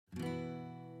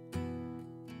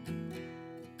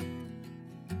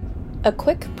A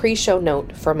quick pre-show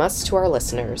note from us to our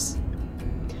listeners.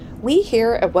 We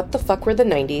here at What the Fuck Were the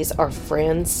 90s are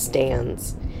Fran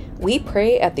stans. We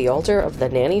pray at the altar of the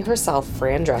nanny herself,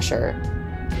 Fran Drescher.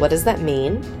 What does that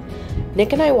mean?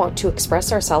 Nick and I want to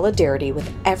express our solidarity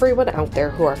with everyone out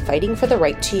there who are fighting for the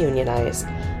right to unionize,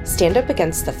 stand up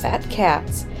against the fat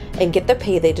cats, and get the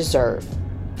pay they deserve.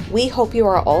 We hope you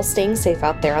are all staying safe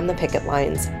out there on the picket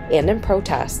lines and in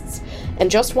protests, and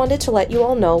just wanted to let you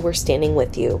all know we're standing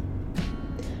with you.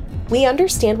 We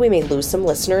understand we may lose some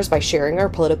listeners by sharing our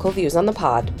political views on the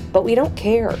pod, but we don't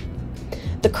care.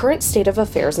 The current state of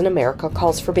affairs in America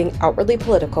calls for being outwardly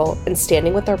political and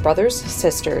standing with our brothers,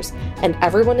 sisters, and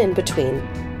everyone in between,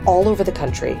 all over the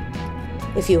country.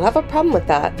 If you have a problem with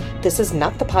that, this is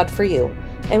not the pod for you,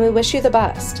 and we wish you the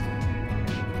best.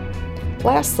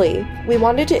 Lastly, we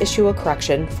wanted to issue a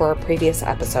correction for our previous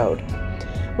episode.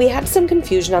 We had some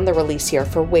confusion on the release year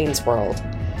for Wayne's World.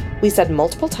 We said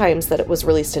multiple times that it was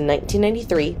released in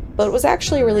 1993, but it was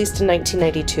actually released in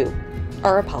 1992.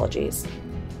 Our apologies.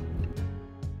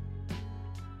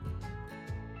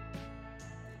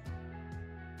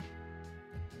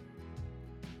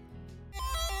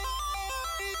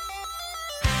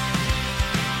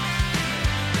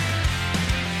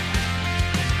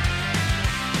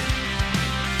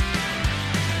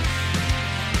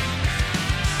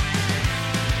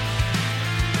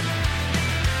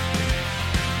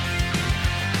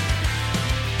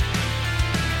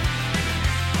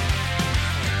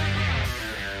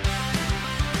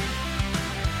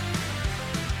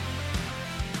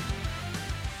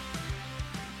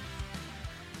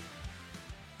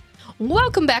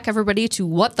 Welcome back, everybody, to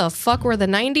What the Fuck Were the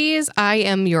 90s. I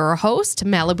am your host,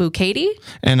 Malibu Katie.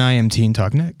 And I am Teen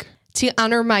Talk Nick. To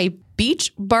honor my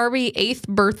Beach Barbie 8th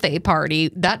birthday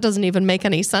party. That doesn't even make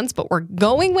any sense, but we're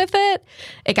going with it.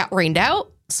 It got rained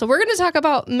out. So we're going to talk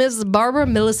about Ms. Barbara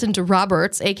Millicent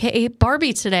Roberts, a.k.a.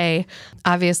 Barbie, today.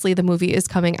 Obviously, the movie is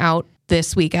coming out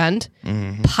this weekend,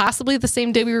 possibly the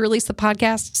same day we release the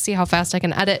podcast. See how fast I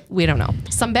can edit. We don't know.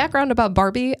 Some background about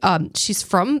Barbie. She's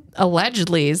from,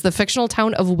 allegedly, is the fictional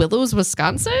town of Willows,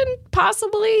 Wisconsin,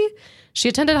 possibly. She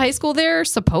attended high school there,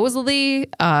 supposedly.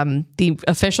 The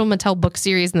official Mattel book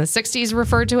series in the 60s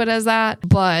referred to it as that.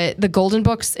 But the Golden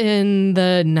Books in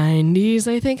the 90s,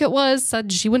 I think it was,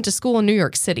 said she went to school in New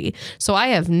York City. So I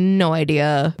have no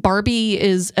idea. Barbie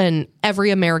is an every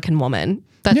American woman.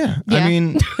 Yeah, I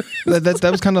mean, that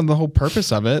was kind of the whole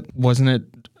purpose of it. Wasn't it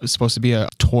supposed to be a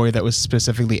toy that was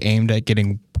specifically aimed at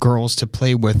getting girls to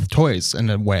play with toys in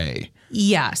a way?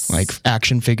 Yes. Like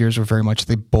action figures were very much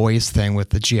the boys thing with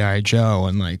the G.I. Joe,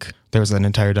 and like there was an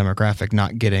entire demographic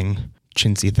not getting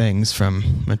chintzy things from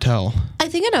Mattel. I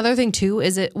think another thing too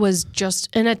is it was just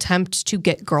an attempt to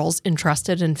get girls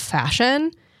interested in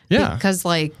fashion. Yeah. Because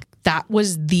like that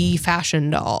was the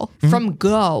fashion doll from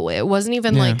go. It wasn't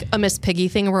even like a Miss Piggy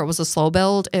thing where it was a slow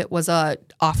build. It was a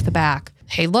off the back.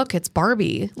 Hey, look, it's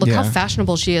Barbie. Look how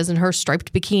fashionable she is in her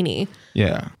striped bikini.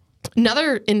 Yeah.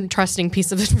 Another interesting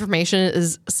piece of information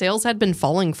is sales had been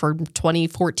falling from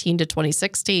 2014 to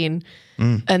 2016.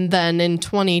 And then in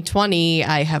 2020,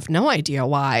 I have no idea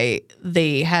why,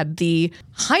 they had the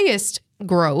highest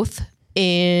growth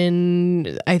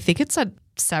in, I think it's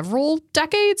several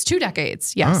decades, 2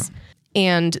 decades. Yes.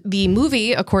 And the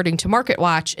movie, according to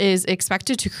MarketWatch, is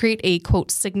expected to create a, quote,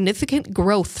 significant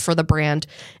growth for the brand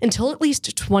until at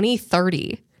least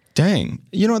 2030. Dang.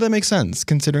 You know, that makes sense,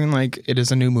 considering like it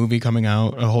is a new movie coming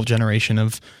out. A whole generation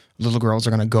of little girls are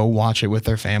going to go watch it with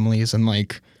their families and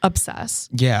like obsess.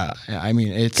 Yeah. I mean,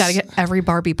 it's got to get every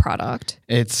Barbie product.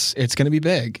 It's going to be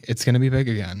big. It's going to be big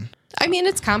again. I mean,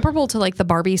 it's comparable to like the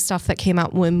Barbie stuff that came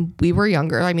out when we were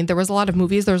younger. I mean, there was a lot of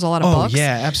movies, there was a lot of books.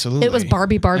 Yeah, absolutely. It was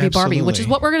Barbie, which is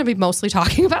what we're going to be mostly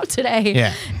talking about today.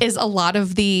 Yeah. Is a lot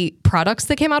of the products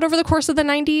that came out over the course of the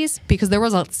 90s, because there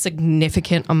was a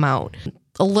significant amount.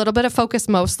 A little bit of focus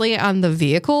mostly on the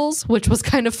vehicles, which was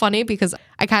kind of funny because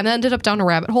I kind of ended up down a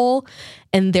rabbit hole,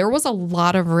 and there was a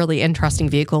lot of really interesting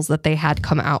vehicles that they had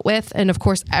come out with. And of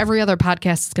course, every other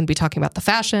podcast is going to be talking about the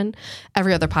fashion.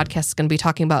 Every other podcast is going to be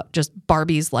talking about just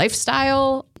Barbie's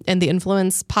lifestyle and the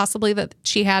influence possibly that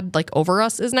she had like over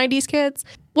us as 90s kids.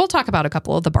 We'll talk about a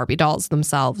couple of the Barbie dolls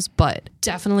themselves, but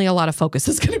definitely a lot of focus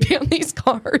is going to be on these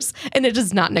cars. And it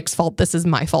is not Nick's fault. This is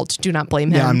my fault. Do not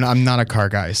blame him. Yeah, I'm not a car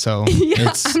guy, so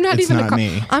it's not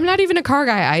me. I'm not even a car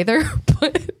guy either.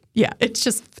 But yeah, it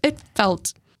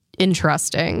felt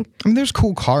interesting. I mean, there's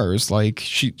cool cars. Like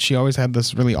she always had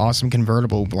this really awesome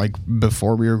convertible like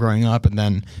before we were growing up, and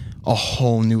then a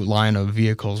whole new line of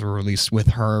vehicles were released with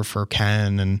her for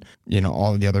Ken and, you know,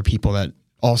 all of the other people that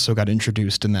also got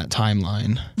introduced in that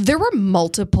timeline. There were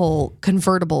multiple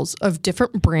convertibles of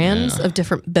different brands, of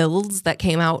different builds that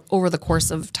came out over the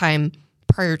course of time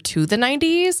prior to the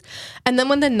 90s. And then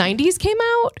when the 90s came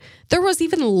out, there was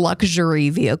even luxury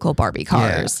vehicle Barbie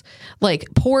cars, like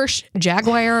Porsche,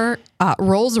 Jaguar,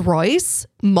 Rolls Royce,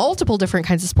 multiple different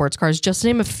kinds of sports cars, just to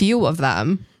name a few of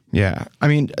them. Yeah. I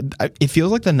mean, it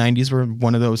feels like the 90s were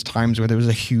one of those times where there was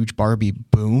a huge Barbie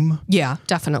boom. Yeah,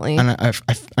 definitely. And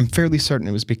I'm fairly certain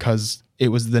it was because it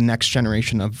was the next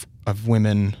generation of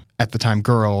women, at the time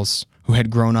girls, who had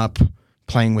grown up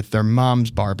playing with their mom's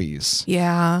Barbies.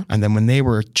 Yeah. And then when they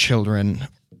were children,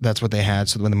 that's what they had.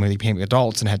 So when they became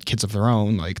adults and had kids of their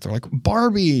own, like they're like,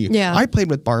 Barbie. Yeah. I played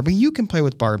with Barbie. You can play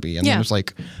with Barbie. And then it was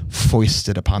like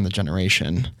foisted upon the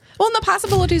generation. Well, and the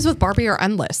possibilities with Barbie are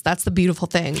endless. That's the beautiful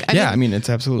thing. I mean, it's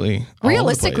absolutely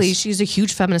realistically, she's a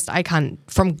huge feminist icon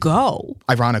from go.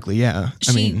 Ironically, yeah.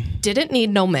 She didn't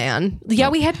need no man. Yeah,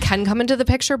 we had Ken come into the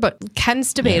picture, but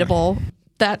Ken's debatable. Yeah.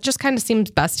 That just kind of seems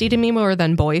bestie to me more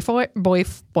than boyfriend.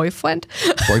 Boyfriend.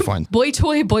 Boy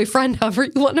toy, boyfriend, however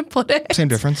you want to put it. Same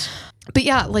difference. But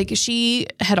yeah, like she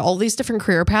had all these different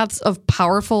career paths of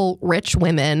powerful, rich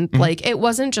women. Mm-hmm. Like it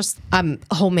wasn't just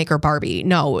homemaker Barbie.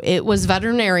 No, it was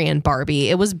veterinarian Barbie.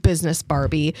 It was business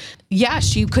Barbie. Yeah,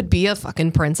 she could be a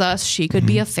fucking princess. She could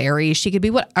be a fairy. She could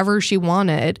be whatever she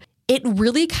wanted. It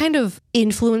really kind of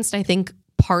influenced, I think,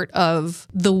 part of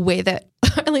the way that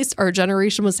at least our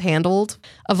generation was handled,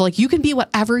 of like, you can be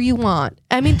whatever you want.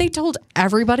 I mean, they told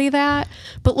everybody that,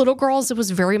 but little girls, it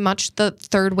was very much the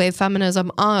third wave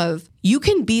feminism of, you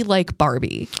can be like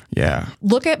Barbie. Yeah.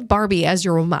 Look at Barbie as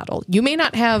your role model. You may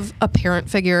not have a parent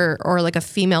figure or like a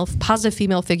positive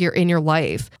female figure in your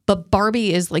life, but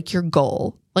Barbie is like your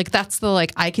goal. Like that's the,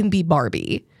 like, I can be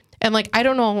Barbie. And like, I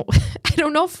don't know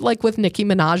if like with Nicki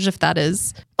Minaj, if that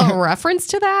is a reference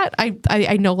to that.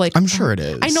 I know, like, I'm sure it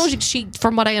is. I know she,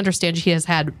 from what I understand, she has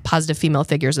had positive female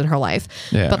figures in her life.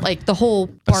 Yeah. But like the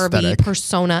whole Barbie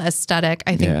persona aesthetic,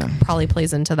 I think probably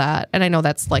plays into that. And I know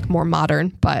that's like more modern,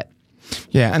 but.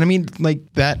 Yeah. And I mean,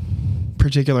 like that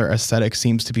particular aesthetic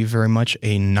seems to be very much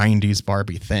a 90s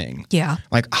Barbie thing. Yeah.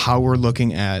 Like how we're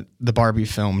looking at the Barbie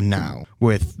film now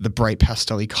with the bright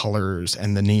pastel-y colors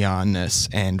and the neonness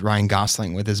and Ryan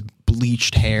Gosling with his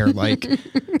bleached hair. Like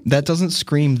that doesn't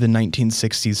scream the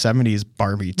 1960s, 70s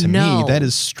Barbie to me. That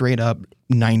is straight up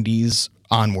 90s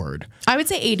onward. I would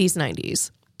say 80s,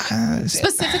 90s.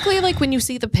 Specifically, like when you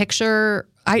see the picture,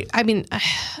 I mean,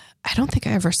 I don't think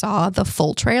I ever saw the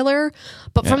full trailer,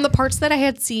 but from the parts that I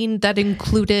had seen that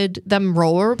included them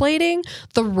rollerblading,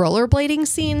 the rollerblading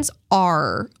scenes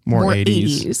are more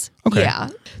 80s. Okay. Yeah.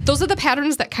 Those are the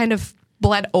patterns that kind of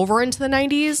bled over into the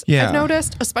 90s, I've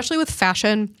noticed, especially with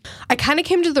fashion. I kind of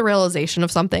came to the realization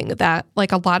of something that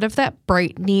like a lot of that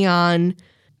bright neon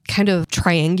kind of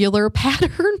triangular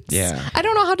patterns. Yeah. I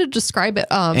don't know how to describe it.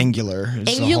 Angular.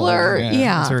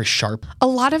 Yeah. It's very sharp. A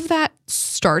lot of that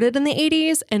started in the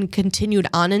 80s and continued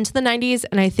on into the 90s.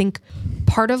 And I think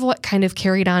part of what kind of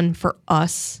carried on for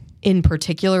us in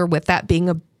particular, with that being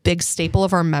a big staple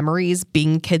of our memories,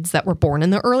 being kids that were born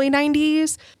in the early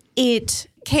 90s, it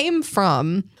came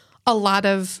from a lot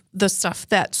of the stuff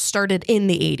that started in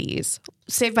the 80s.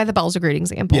 Saved by the Bell is a great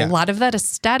example. Yeah. A lot of that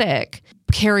aesthetic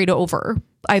carried over,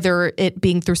 either it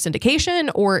being through syndication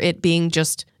or it being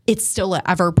just, it's still an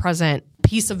ever-present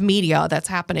piece of media that's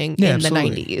happening in the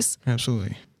 90s.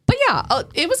 Absolutely. But yeah,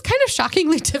 it was kind of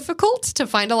shockingly difficult to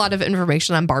find a lot of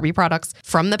information on Barbie products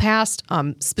from the past,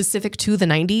 specific to the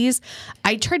 90s.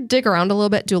 I tried to dig around a little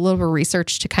bit, do a little bit of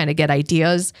research to kind of get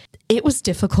ideas. It was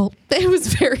difficult. It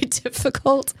was very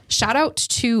difficult. Shout out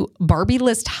to Barbie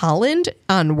List Holland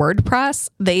on WordPress.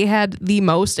 They had the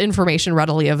most information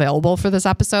readily available for this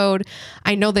episode.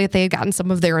 I know that they had gotten some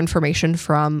of their information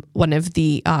from one of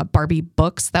the Barbie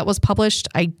books that was published.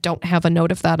 I don't have a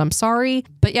note of that. I'm sorry.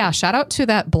 But yeah, shout out to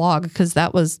that blog because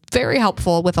that was very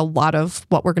helpful with a lot of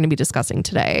what we're going to be discussing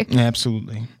today. Yeah,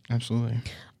 absolutely. Absolutely.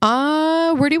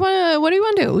 What do you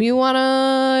want to do? You want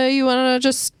to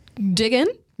just dig in?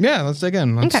 Yeah, let's dig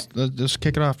in. Let's just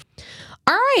kick it off.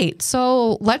 All right,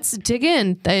 so let's dig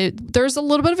in. There's a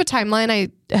little bit of a timeline I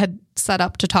had set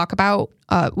up to talk about.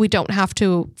 We don't have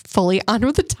to fully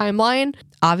honor the timeline,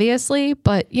 obviously,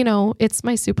 but, you know, it's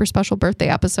my super special birthday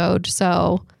episode,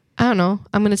 so I don't know.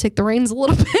 I'm going to take the reins a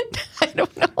little bit. I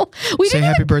don't know. Say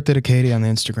happy birthday to Katie on the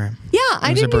Instagram. Yeah,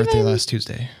 it was her birthday last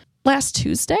Tuesday. Last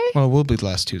Tuesday? Well, it will be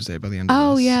last Tuesday by the end of this.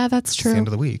 Oh, yeah, that's true. It's the end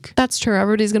of the week. That's true.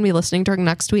 Everybody's going to be listening during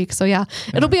next week. So, yeah,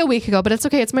 it'll be a week ago, but it's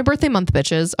okay. It's my birthday month,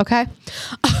 bitches. Okay?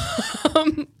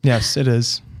 Yes, it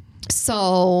is.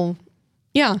 So,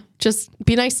 yeah, just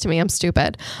be nice to me. I'm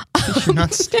stupid. You're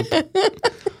not stupid.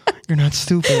 You're not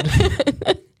stupid.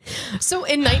 So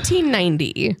in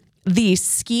 1990, the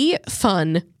Ski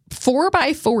Fun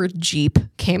 4x4 Jeep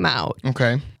came out.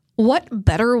 Okay. What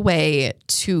better way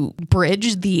to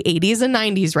bridge the 80s and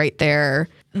 90s right there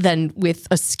than with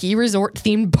a ski resort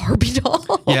themed Barbie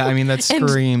doll? Yeah, I mean, that and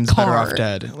screams car. Better Off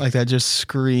Dead. Like, that just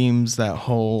screams that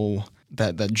whole,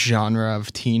 that genre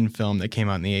of teen film that came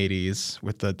out in the 80s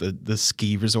with the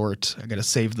ski resort. I gotta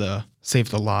save the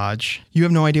lodge. You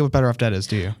have no idea what Better Off Dead is,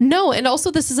 do you? No, and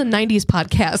also this is a 90s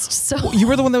podcast, so... You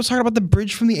were the one that was talking about the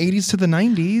bridge from the 80s to the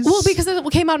 90s. Well, because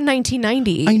it came out in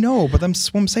 1990. I know, but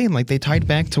that's what I'm saying. Like, they tied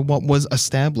back to what was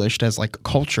established as, like,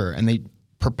 culture, and they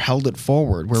propelled it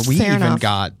forward, where we Fair even enough.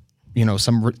 got,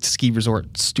 some ski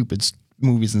resort stupid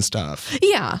movies and stuff.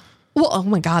 Yeah. Well, oh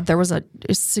my God, there was a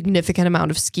significant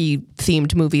amount of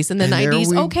ski-themed movies in the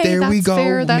 90s. Okay, there that's we go.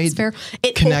 fair. That's Made fair.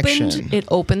 connection. It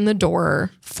opened the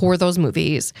door for those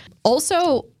movies.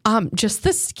 Also, just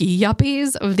the ski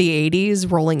yuppies of the 80s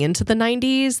rolling into the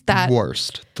 90s.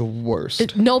 The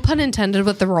worst. No pun intended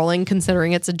with the rolling,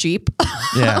 considering it's a Jeep.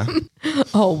 Yeah.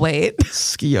 Oh, wait.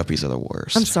 Ski yuppies are the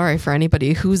worst. I'm sorry for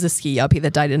anybody who's a ski yuppie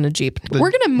that died in a Jeep.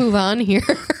 We're going to move on here.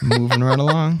 Moving right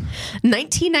along.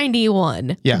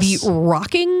 1991. Yes. The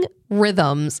Rocking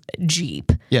Rhythms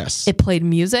Jeep. Yes. It played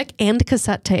music and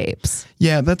cassette tapes.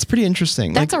 Yeah, that's pretty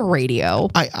interesting. That's a radio.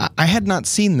 I had not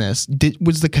seen this.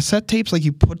 Was the cassette tapes like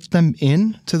you put them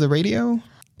in to the radio?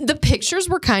 The pictures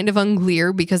were kind of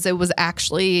unclear because it was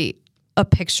actually a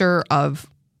picture of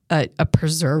a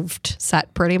preserved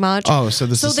set, pretty much. Oh, so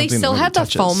this is they something still that really had the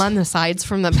touches. foam on the sides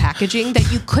from the packaging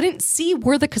that you couldn't see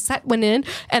where the cassette went in,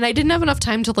 and I didn't have enough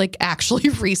time to like actually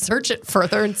research it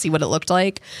further and see what it looked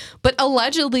like. But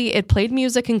allegedly, it played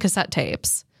music and cassette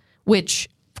tapes, which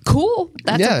cool.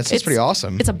 It's pretty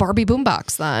awesome. It's a Barbie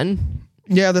boombox then.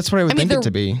 Yeah, that's what I would think it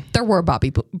to be. There were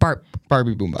Barbie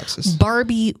boomboxes.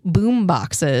 Barbie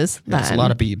boomboxes. That's a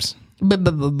lot of beebs.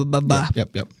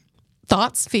 Yep.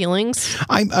 Thoughts, feelings?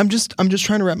 I'm just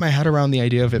trying to wrap my head around the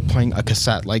idea of it playing a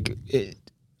cassette. Like,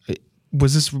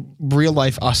 was this real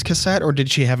life Us cassette, or did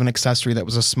she have an accessory that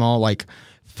was a small like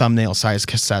thumbnail size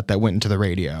cassette that went into the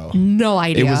radio? No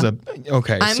idea. It was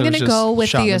okay. I'm going to go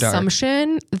with the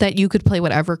assumption that you could play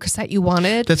whatever cassette you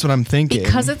wanted. That's what I'm thinking.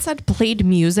 Because it said played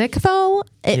music, though,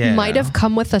 it might have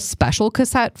come with a special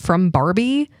cassette from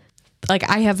Barbie. Like,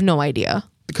 I have no idea.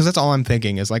 Because that's all I'm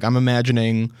thinking is like I'm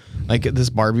imagining like this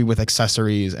Barbie with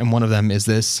accessories, and one of them is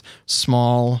this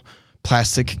small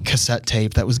plastic cassette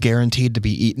tape that was guaranteed to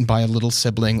be eaten by a little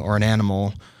sibling or an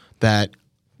animal that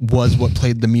was what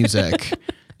played the music.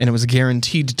 And it was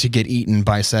guaranteed to get eaten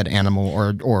by said animal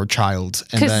or child.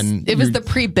 And then it was the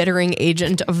pre-bittering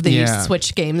agent of the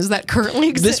Switch games that currently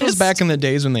exist. This was back in the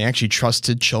days when they actually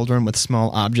trusted children with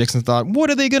small objects and thought, what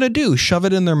are they going to do? Shove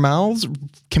it in their mouths?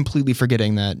 Completely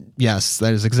forgetting that, yes,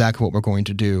 that is exactly what we're going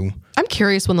to do. I'm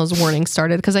curious when those warnings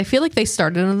started, because I feel like they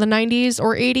started in the 90s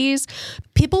or 80s.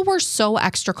 People were so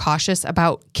extra cautious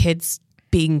about kids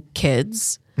being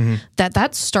kids.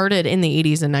 That started in the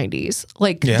 80s and 90s.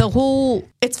 Like the whole,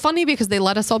 it's funny because they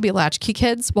let us all be latchkey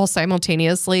kids while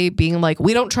simultaneously being like,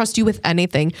 we don't trust you with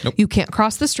anything. Nope. You can't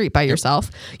cross the street by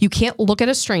yourself. You can't look at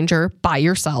a stranger by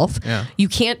yourself. Yeah. You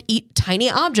can't eat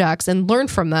tiny objects and learn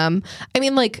from them. I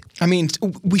mean,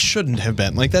 we shouldn't have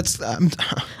been. Like, that's... I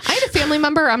had a family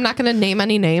member, I'm not going to name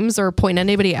any names or point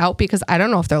anybody out because I don't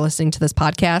know if they're listening to this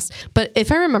podcast, but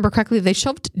if I remember correctly, they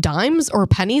shoved dimes or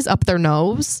pennies up their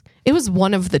nose. It was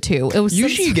one of the two. It was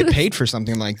usually you get paid for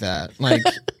something like that, like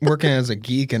working as a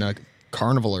geek in a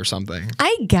carnival or something.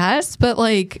 I guess, but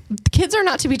like kids are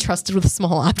not to be trusted with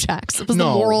small objects. It was the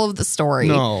moral of the story.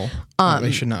 No,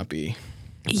 they should not be.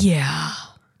 Yeah.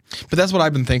 But that's what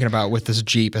I've been thinking about with this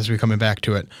Jeep as we're coming back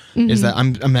to it, is that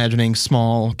I'm imagining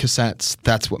small cassettes.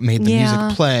 That's what made the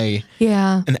music play.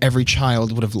 Yeah. And every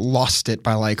child would have lost it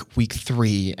by like week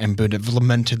 3 and would have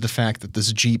lamented the fact that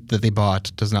this Jeep that they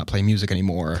bought does not play music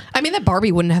anymore. I mean, that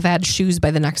Barbie wouldn't have had shoes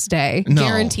by the next day. No.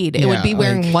 Guaranteed. It would be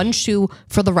wearing one shoe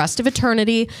for the rest of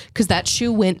eternity because that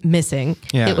shoe went missing.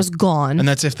 Yeah. It was gone. And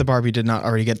that's if the Barbie did not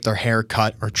already get their hair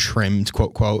cut or trimmed,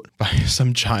 quote, quote, by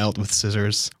some child with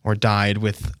scissors or dyed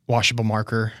with washable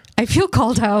marker. I feel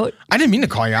called out. I didn't mean to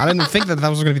call you out. I didn't think that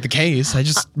was going to be the case. I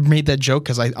just made that joke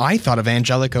because I thought of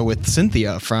Angelica with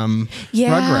Cynthia from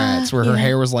Rugrats, where her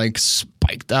hair was like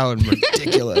spiked out and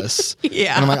ridiculous.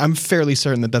 Yeah. And I'm fairly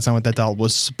certain that that's not what that doll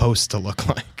was supposed to look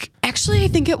like. Actually, I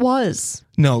think it was.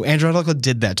 No, Angelica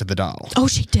did that to the doll. Oh,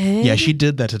 she did? Yeah, she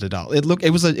did that to the doll. It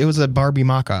was a Barbie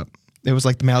mock-up. It was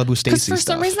like the Malibu Stacy Because for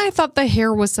stuff. some reason I thought the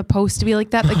hair was supposed to be like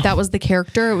that. Like that was the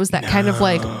character. It was that kind of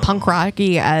like punk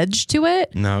rocky edge to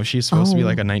it. No, she's supposed to be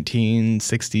like a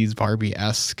 1960s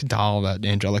Barbie-esque doll that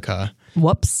Angelica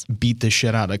Whoops. beat the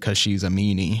shit out of because she's a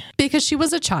meanie. Because she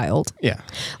was a child. Yeah.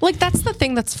 Like that's the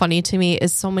thing that's funny to me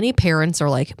is so many parents are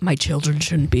like, my children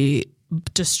shouldn't be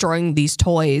destroying these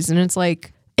toys. And it's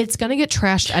like, it's going to get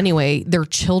trashed anyway. They're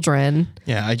children.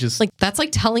 Yeah, I just... Like, that's like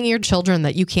telling your children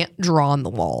that you can't draw on the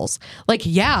walls. Like,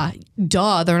 yeah,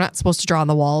 duh, they're not supposed to draw on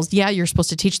the walls. Yeah, you're supposed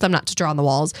to teach them not to draw on the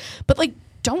walls. But, like,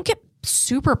 don't get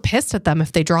super pissed at them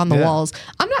if they draw on the walls.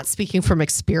 I'm not speaking from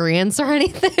experience or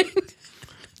anything.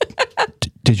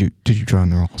 Did you draw on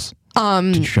the walls?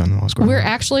 Did you draw on the walls? We're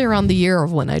actually around the year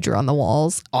of when I drew on the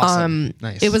walls. Awesome.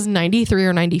 Nice. It was 93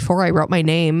 or 94. I wrote my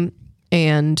name.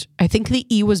 And I think the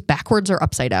E was backwards or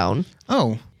upside down.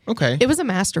 Oh, okay. It was a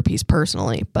masterpiece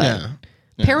personally, but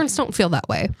parents don't feel that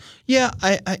way. Yeah,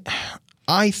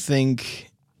 I think,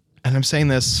 and I'm saying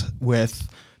this with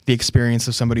the experience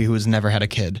of somebody who has never had a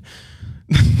kid.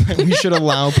 We should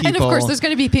allow people. And of course, there's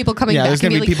going to be people coming back. There's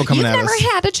going to be people coming You've at never us.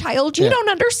 had a child. You don't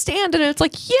understand. And it's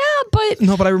like, yeah, but...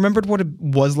 No, but I remembered what it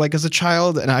was like as a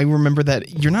child. And I remember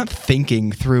that you're not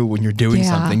thinking through when you're doing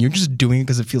something. You're just doing it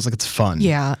because it feels like it's fun.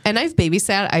 Yeah. And I've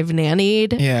babysat. I've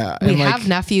nannied. Yeah. We have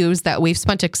nephews that we've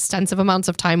spent extensive amounts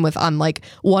of time with on like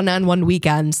one-on-one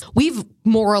weekends. We've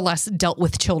more or less dealt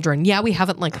with children. Yeah, we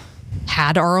haven't like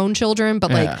had our own children,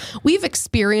 but like we've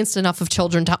experienced enough of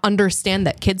children to understand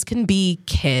that kids can be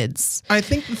kids. I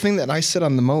think the thing that I sit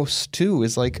on the most too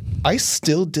is like I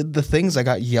still did the things I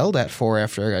got yelled at for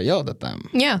after I got yelled at them.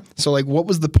 Yeah. So like what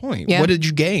was the point? Yeah. What did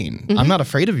you gain? I'm not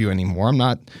afraid of you anymore. I'm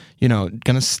not,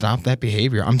 gonna stop that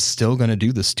behavior. I'm still gonna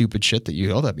do the stupid shit that you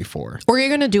yelled at me for. Or you're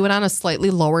gonna do it on a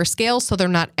slightly lower scale so they're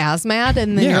not as mad,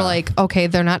 and then you're like, okay,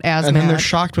 they're not as mad. And then they're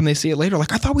shocked when they see it later.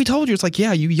 Like, I thought we told you. It's like,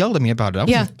 yeah, you yelled at me about it. I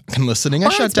wasn't fucking listening. I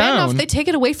shut down. Enough, they take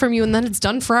it away from you, and then it's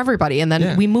done for everybody, and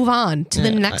then we move on to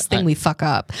the next thing we fuck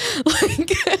up.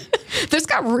 Like this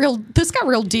got real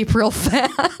deep real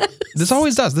fast. This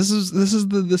always does. This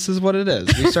is what it is.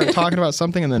 We start talking about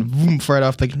something, and then boom, right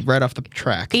off the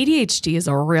track. ADHD is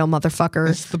a real motherfucker.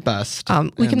 It's the best.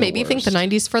 We can maybe thank the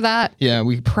 90s for that. Yeah,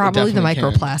 we probably the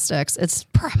definitely microplastics. It's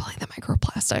probably the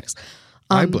microplastics.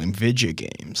 I blame video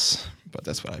games, but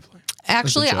that's what I blame.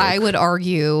 Actually, I would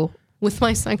argue with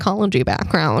my psychology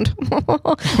background,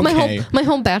 my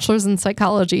whole bachelor's in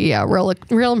psychology. Yeah,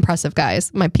 real impressive,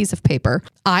 guys. My piece of paper.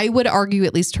 I would argue,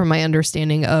 at least from my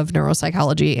understanding of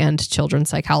neuropsychology and children's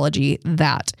psychology,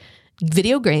 that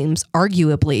video games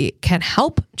arguably can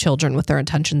help children with their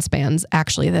attention spans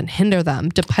actually than hinder them,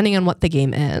 depending on what the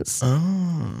game is.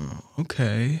 Oh,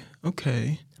 okay.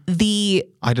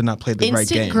 I did not play the right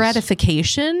games. Instant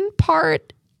gratification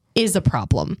part is a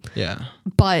problem. Yeah.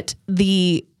 But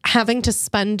the having to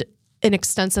spend an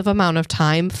extensive amount of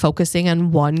time focusing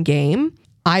on one game,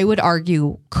 I would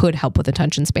argue could help with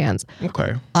attention spans.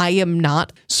 Okay. I am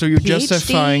not So you're PhD.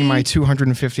 justifying my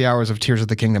 250 hours of Tears of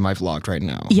the Kingdom I've logged right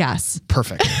now. Yes.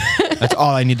 Perfect. That's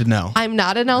all I need to know. I'm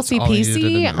not an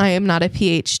LCPC. I am not a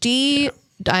PhD.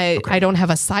 I don't have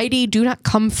a PsyD. Do not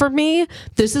come for me.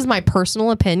 This is my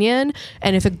personal opinion.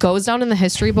 And if it goes down in the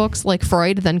history books like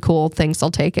Freud, then cool, thanks,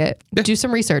 I'll take it. Yeah. Do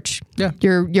some research. Yeah.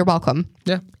 You're welcome.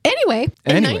 Yeah. Anyway,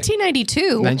 in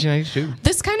 1992,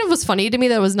 this kind of was funny to me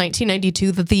that it was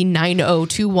 1992 that the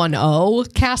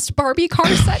 90210 cast Barbie car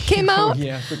set came out.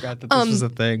 Yeah, I forgot that this was a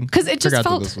thing. Because it just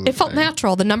felt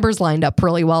natural. The numbers lined up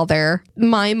really well there.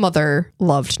 My mother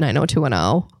loved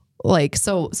 90210. Like,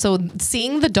 so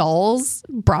seeing the dolls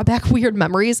brought back weird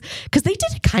memories because they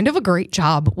did kind of a great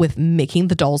job with making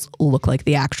the dolls look like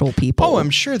the actual people. Oh, I'm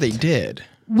sure they did.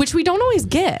 Which we don't always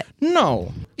get.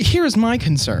 No. Here's my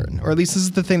concern, or at least this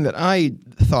is the thing that I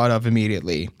thought of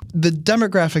immediately. The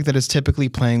demographic that is typically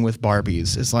playing with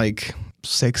Barbies is like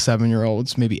 6,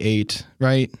 7-year-olds, maybe 8,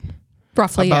 right?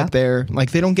 Roughly, about there.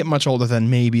 Like, they don't get much older than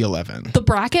maybe 11. The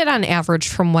bracket on average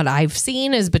from what I've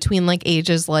seen is between like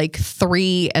ages like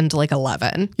 3 and like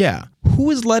 11. Yeah.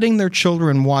 Who is letting their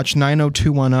children watch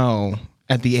 90210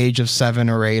 at the age of 7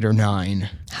 or 8 or 9?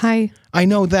 Hi. I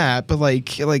know that, but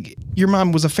like your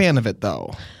mom was a fan of it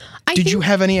though. Did you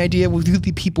have any idea who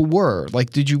the people were? Like,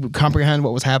 did you comprehend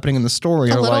what was happening in the story?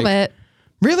 A little bit.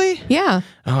 Really? Yeah.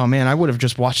 Oh man, I would have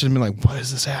just watched it and been like, what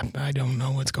is this happening? I don't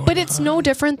know what's going on. But it's no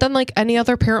different than like any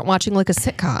other parent watching like a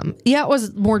sitcom. Yeah, it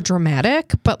was more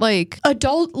dramatic, but like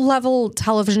adult level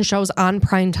television shows on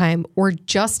primetime were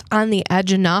just on the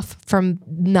edge enough from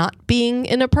not being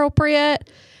inappropriate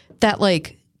that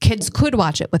like kids could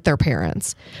watch it with their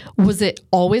parents. Was it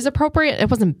always appropriate? It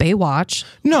wasn't Baywatch.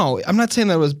 No, I'm not saying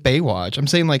that it was Baywatch. I'm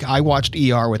saying like I watched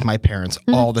ER with my parents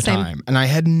all the time, and I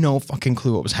had no fucking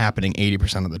clue what was happening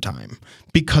 80% of the time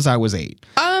because I was 8.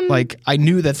 Like I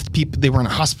knew that they were in a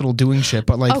hospital doing shit,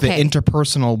 but like the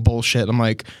interpersonal bullshit, I'm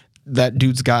like, that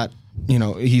dude's got,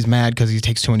 he's mad because he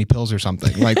takes too many pills or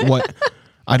something. Like what?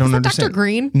 I don't understand. Dr.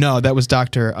 Green? No, that was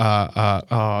Dr.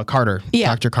 Carter. Yeah.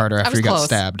 Dr. Carter after he got close.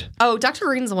 stabbed. Oh, Dr.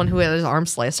 Green's the one who had his arm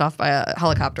sliced off by a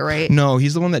helicopter, right? No,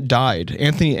 he's the one that died.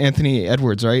 Anthony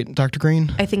Edwards, right? Dr.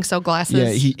 Green? I think so.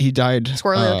 Glasses. Yeah, he died.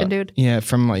 Squirrely looking dude. Yeah,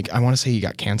 from like, I want to say he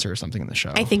got cancer or something in the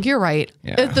show. I think you're right.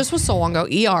 Yeah. This was so long ago.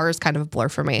 ER is kind of a blur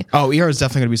for me. Oh, ER is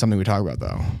definitely going to be something we talk about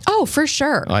though. Oh, for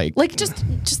sure. Like just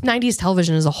 90s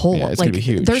television as a whole. Yeah, it's like, going to be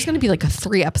huge. There's going to be like a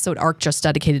 3-episode arc just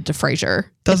dedicated to Frasier.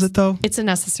 Does it though? It's a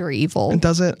necessary evil.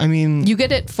 Does it? I mean, you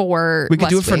get it for we could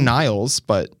do it West for Wing. Niles,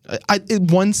 but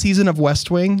one season of West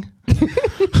Wing.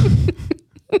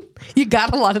 You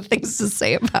got a lot of things to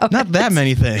say about Not that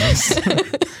many things.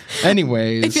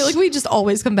 Anyways. I feel like we just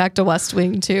always come back to West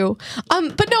Wing too.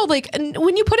 But no, like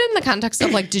when you put it in the context of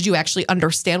like, did you actually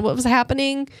understand what was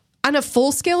happening? On a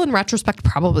full scale, in retrospect,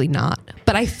 probably not.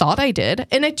 But I thought I did.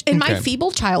 And in my feeble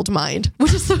child mind,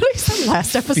 which is what I said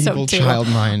last episode feeble too. child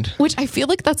mind. Which I feel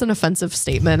like that's an offensive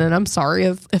statement. And I'm sorry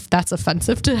if that's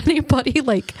offensive to anybody.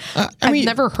 Like, I've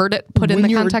never heard it put in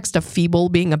the context of feeble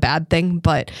being a bad thing.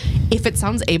 But if it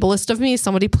sounds ableist of me,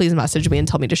 somebody please message me and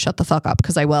tell me to shut the fuck up,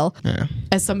 because I will. Yeah.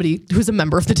 As somebody who's a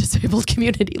member of the disabled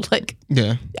community, like,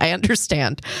 yeah, I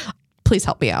understand. Please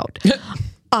help me out.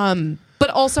 But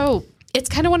also, it's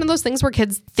kind of one of those things where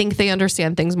kids think they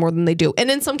understand things more than they do.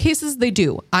 And in some cases they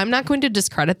do. I'm not going to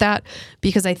discredit that,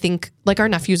 because I think like our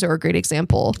nephews are a great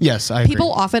example. Yes, I agree.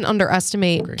 People often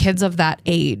underestimate kids of that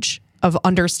age of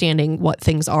understanding what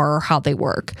things are or how they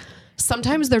work.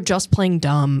 Sometimes they're just playing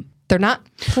dumb. They're not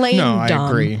playing dumb. I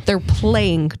agree. They're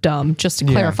playing dumb, just to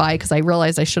clarify, because I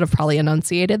realized I should have probably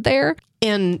enunciated there.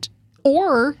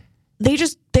 Or they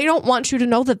don't want you to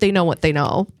know that they know what they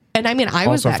know. And I mean, I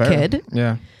was that kid.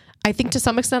 Yeah. I think to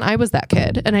some extent I was that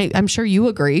kid, and I'm sure you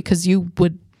agree, because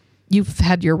you've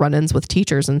had your run-ins with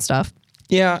teachers and stuff.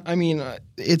 Yeah, I mean,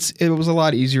 it was a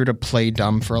lot easier to play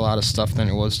dumb for a lot of stuff than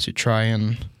it was to try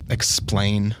and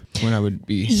explain when I would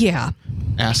be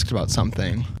asked about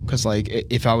something. Because like,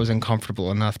 if I was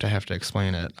uncomfortable enough to have to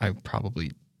explain it, I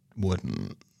probably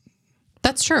wouldn't.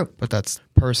 That's true. But that's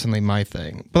personally my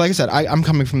thing. But like I said, I'm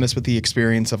coming from this with the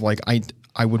experience of like,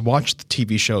 I would watch the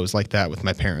TV shows like that with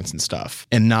my parents and stuff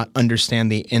and not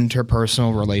understand the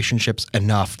interpersonal relationships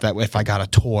enough that if I got a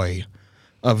toy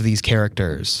of these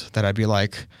characters that I'd be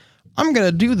like, I'm going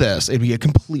to do this. It'd be a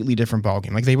completely different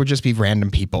ballgame. Like they would just be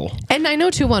random people. And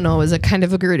 90210 is a kind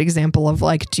of a great example of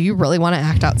like, do you really want to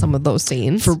act out some of those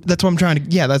scenes? That's what I'm trying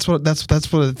to, that's what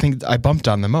I think I bumped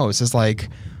on the most is like,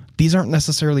 these aren't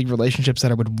necessarily relationships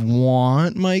that I would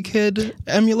want my kid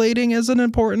emulating as an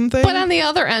important thing. But on the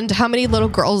other end, how many little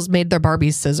girls made their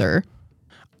Barbies scissor?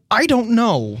 I don't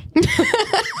know.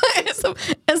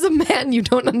 As a man, you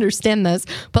don't understand this,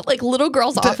 but like little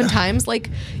girls oftentimes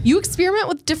like you experiment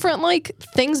with different like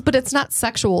things, but it's not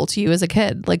sexual to you as a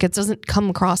kid. Like it doesn't come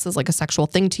across as like a sexual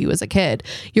thing to you as a kid.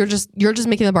 You're just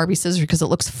making the Barbie scissor because it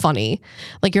looks funny.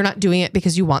 Like you're not doing it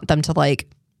because you want them to like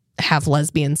have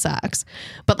lesbian sex,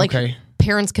 but like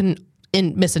parents can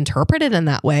misinterpret it in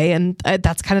that way, and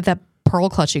that's kind of that pearl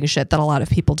clutching shit that a lot of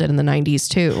people did in the 90s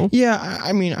too. Yeah,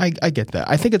 I mean, I get that.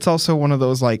 I think it's also one of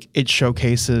those like it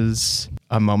showcases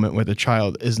a moment where the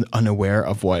child is unaware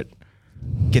of what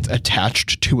gets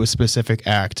attached to a specific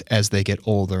act as they get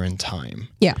older in time.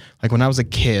 Yeah, like when I was a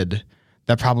kid,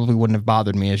 that probably wouldn't have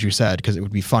bothered me, as you said, because it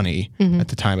would be funny at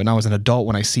the time. But now as an adult,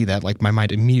 when I see that, like my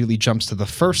mind immediately jumps to the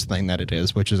first thing that it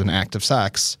is, which is an act of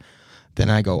sex. Then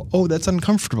I go, oh, that's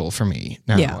uncomfortable for me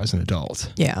now as an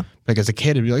adult. Yeah. Like as a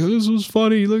kid, it'd be like, oh, this was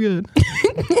funny, look at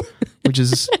it. Which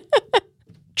is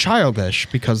childish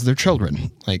because they're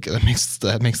children. Like that makes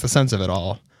the sense of it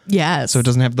all. Yes. So it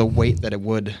doesn't have the weight that it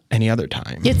would any other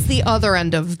time. It's the other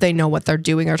end of they know what they're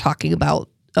doing or talking about,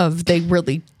 of they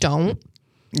really don't.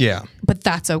 Yeah. But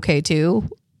that's okay too.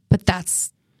 But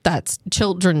that's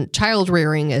child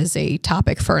rearing is a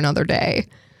topic for another day.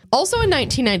 Also in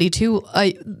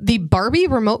 1992, the Barbie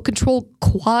remote control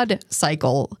quad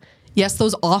cycle, yes,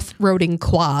 those off-roading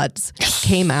quads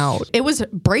came out. It was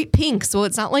bright pink, so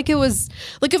it's not like it was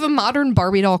like if a modern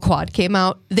Barbie doll quad came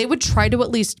out, they would try to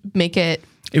at least make it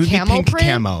would camo be pink print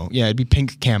camo. Yeah, it'd be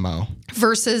pink camo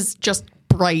versus just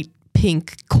bright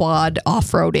pink quad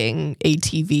off-roading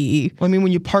ATV. Well, I mean,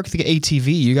 when you park the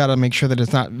ATV, you got to make sure that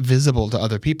it's not visible to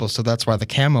other people. So that's why the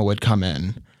camo would come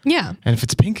in. Yeah. And if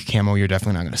it's pink camo, you're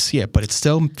definitely not going to see it, but it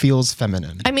still feels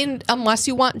feminine. I mean, unless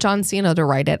you want John Cena to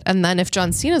write it. And then if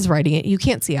John Cena's writing it, you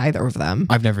can't see either of them.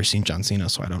 I've never seen John Cena,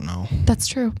 so I don't know. That's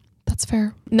true. That's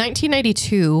fair.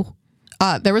 1992,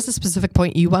 there was a specific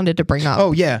point you wanted to bring up.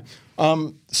 Oh, yeah.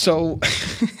 So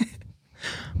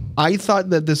I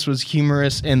thought that this was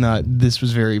humorous in this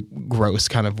was very gross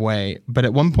kind of way. But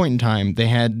at one point in time, they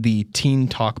had the Teen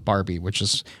Talk Barbie, which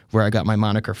is where I got my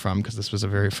moniker from, because this was a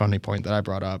very funny point that I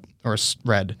brought up or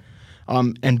read.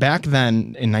 And back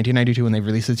then, in 1992, when they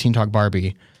released the Teen Talk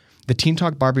Barbie, the Teen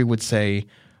Talk Barbie would say,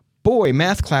 "Boy,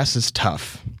 math class is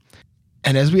tough."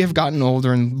 And as we have gotten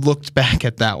older and looked back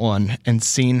at that one and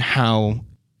seen how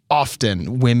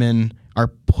often women are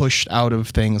pushed out of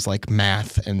things like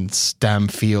math and STEM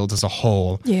fields as a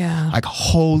whole. Yeah. Like,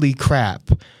 holy crap.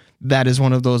 That is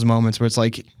one of those moments where it's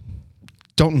like,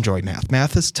 don't enjoy math.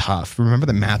 Math is tough. Remember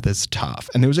that math is tough.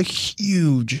 And there was a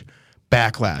huge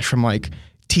backlash from like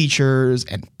teachers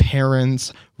and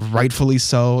parents, rightfully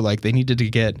so. Like, they needed to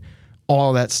get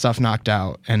all that stuff knocked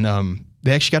out. And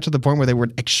they actually got to the point where they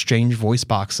would exchange voice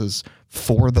boxes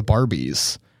for the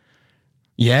Barbies.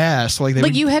 Yeah, so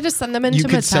like you had to send them into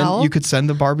Mattel? You could send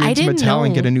the Barbie into Mattel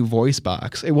and get a new voice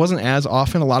box. It wasn't as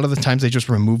often. A lot of the times they just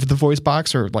removed the voice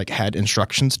box or like had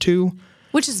instructions to.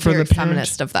 Which is very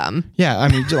feminist of them. Yeah, I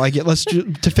mean, like,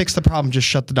 to fix the problem, just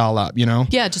shut the doll up, you know?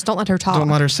 Yeah, just don't let her talk. Don't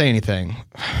let her say anything.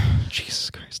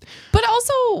 Jesus Christ. But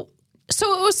also,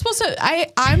 so it was supposed to,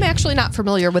 I'm actually not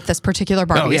familiar with this particular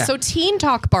Barbie. Oh, yeah. So Teen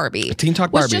Talk Barbie. Teen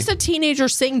Talk was Barbie. just a teenager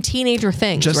saying teenager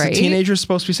things, just right? a teenager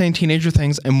supposed to be saying teenager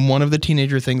things, and one of the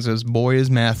teenager things is, boy, is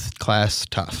math class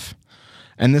tough.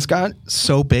 And this got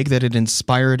so big that it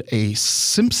inspired a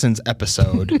Simpsons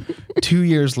episode 2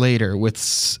 years later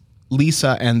with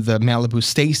Lisa and the Malibu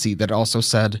Stacy that also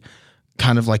said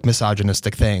kind of like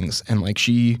misogynistic things. And like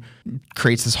she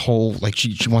creates this whole, like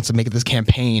she wants to make this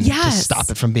campaign to stop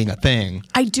it from being a thing.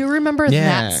 I do remember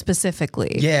that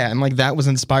specifically. Yeah, and like that was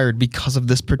inspired because of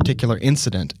this particular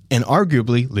incident. And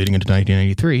arguably, leading into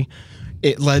 1993,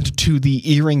 it led to the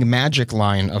Earring Magic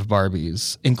line of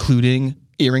Barbies, including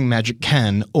Earring Magic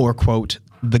Ken, or quote,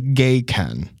 the gay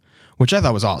Ken, which I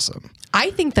thought was awesome.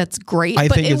 I think that's great,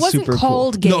 but it wasn't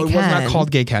called Gay Ken. No, it was not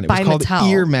called Gay Ken. It was called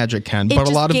Ear Magic Ken, but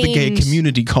a lot of the gay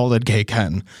community called it Gay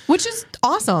Ken. Which is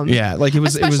awesome. Yeah, like it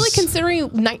was... Especially considering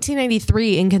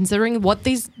 1993 and considering what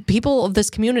these people of this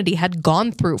community had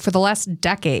gone through for the last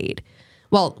decade.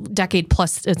 Well, decade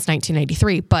plus it's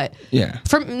 1983, but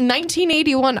from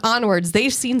 1981 onwards,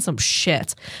 they've seen some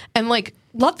shit. And like,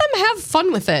 let them have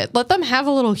fun with it. Let them have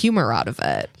a little humor out of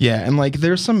it. Yeah, and like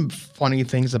there's some funny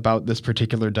things about this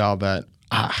particular doll that...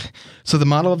 So the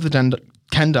model of the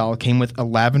Ken doll came with a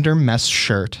lavender mesh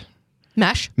shirt.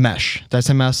 Mesh? Mesh. Did I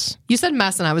say mess? You said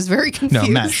mess and I was very confused.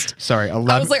 No, mesh. Sorry. I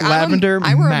was like, lavender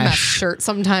mesh. I wear a mesh shirt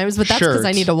sometimes, but that's because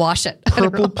I need to wash it.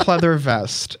 Purple pleather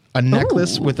vest. A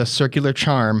necklace with a circular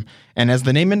charm. And as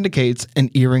the name indicates, an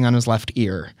earring on his left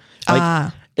ear.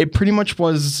 Like, it pretty much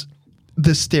was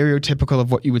the stereotypical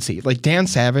of what you would see. Like Dan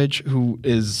Savage, who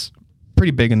is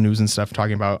pretty big in news and stuff,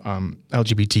 talking about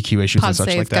LGBTQ issues and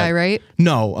such like that. Guy, right?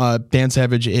 No, Dan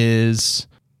Savage is...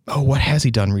 Oh, what has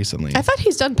he done recently? I thought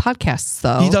he's done podcasts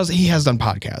though. He has done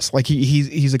podcasts. Like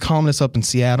he's a columnist up in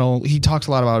Seattle. He talks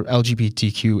a lot about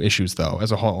LGBTQ issues though,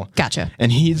 as a whole. Gotcha.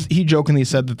 And he jokingly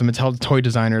said that the Mattel toy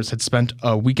designers had spent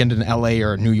a weekend in LA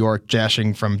or New York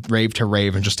jashing from rave to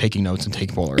rave and just taking notes and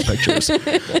taking Polaroid pictures.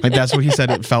 Like that's what he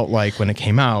said it felt like when it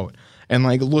came out. And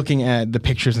like looking at the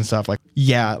pictures and stuff, like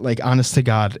yeah, like honest to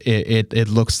God, it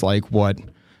looks like what.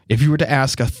 If you were to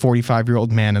ask a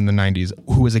 45-year-old man in the 90s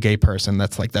who is a gay person,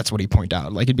 that's what he'd point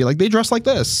out. Like, it'd be like, they dress like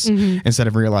this, instead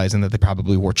of realizing that they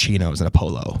probably wore chinos and a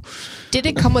polo. Did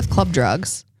it come with club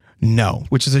drugs? No,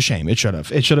 which is a shame. It should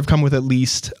have. It should have come with at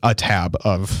least a tab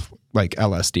of, like,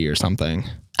 LSD or something.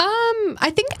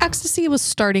 I think ecstasy was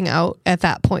starting out at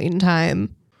that point in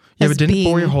time. Yeah, but didn't it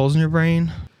bore your holes in your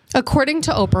brain? According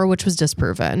to Oprah, which was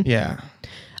disproven. Yeah.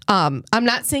 I'm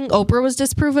not saying Oprah was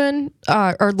disproven,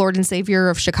 or Lord and Savior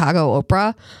of Chicago,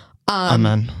 Oprah.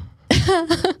 Amen.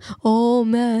 Oh,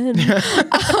 man.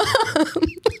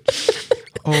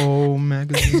 Oh,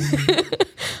 magazine.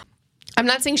 I'm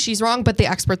not saying she's wrong, but the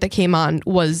expert that came on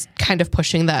was kind of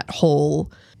pushing that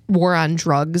whole war on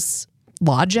drugs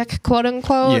logic, quote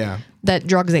unquote, that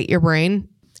drugs ate your brain.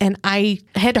 And I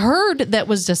had heard that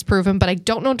was disproven, but I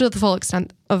don't know to the full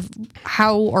extent of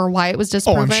how or why it was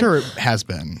disproven. Oh, I'm sure it has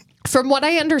been. From what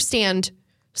I understand,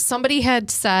 somebody had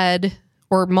said,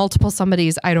 or multiple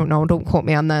somebodies, I don't know, don't quote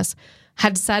me on this,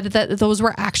 had said that those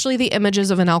were actually the images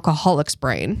of an alcoholic's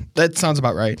brain. That sounds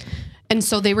about right. And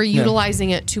so they were utilizing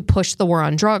it to push the war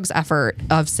on drugs effort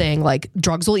of saying like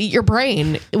drugs will eat your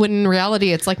brain, when in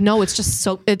reality it's like, no, it's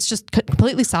just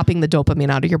completely stopping the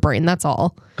dopamine out of your brain. That's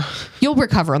all. You'll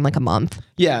recover in like a month.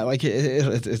 Yeah, like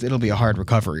it'll be a hard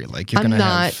recovery. Like you're going to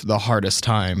have the hardest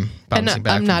time bouncing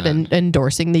back. I'm not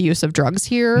endorsing the use of drugs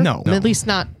here. No. At least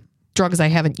not drugs I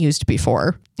haven't used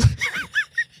before.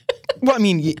 Well, I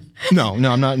mean, no,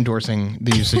 I'm not endorsing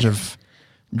the usage of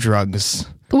drugs.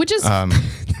 Which is...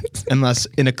 unless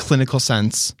in a clinical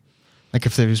sense, like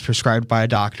if it was prescribed by a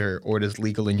doctor or it is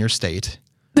legal in your state.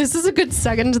 This is a good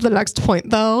second to the next point,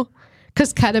 though.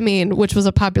 Because ketamine, which was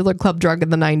a popular club drug in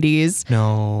the 90s.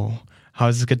 No. How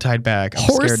is this get tied back? I'm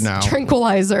scared now. Horse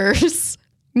tranquilizers.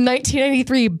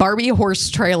 1993 Barbie horse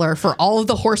trailer for all of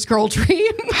the horse girl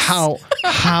dreams. How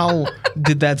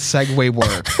did that segue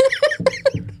work?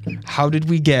 How did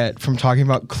we get from talking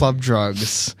about club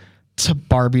drugs to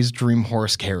Barbie's dream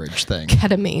horse carriage thing?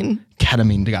 Ketamine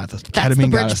got us. That's Ketamine the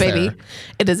got bridge, us baby. there.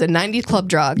 It is a 90s club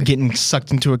drug. Getting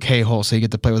sucked into a K-hole so you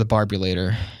get to play with a Barbie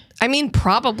later. I mean,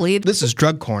 probably. This is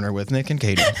Drug Corner with Nick and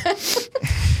Katie.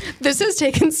 This has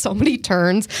taken so many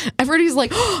turns. Everybody's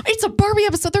like, oh, it's a Barbie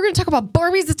episode. They're going to talk about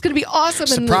Barbies. It's going to be awesome.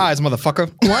 Surprise,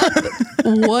 motherfucker.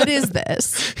 What is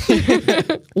this?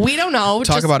 We don't know.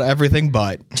 Talk about everything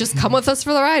but. Just come with us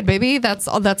for the ride, baby. That's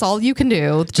all you can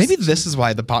do. Maybe this is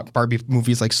why the Barbie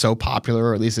movie is like so popular,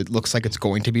 or at least it looks like it's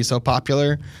going to be so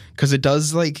popular, because it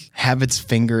does like have its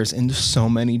fingers into so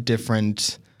many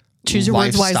different choose your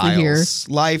words wisely here.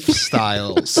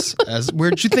 Lifestyles.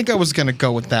 Where'd you think I was going to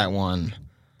go with that one?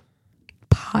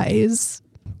 Pies.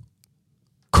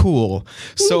 Cool.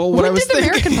 So what I was thinking.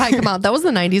 When did American Pie come out? That was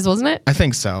the 90s, wasn't it? I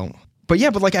think so. But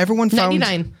yeah, but like everyone found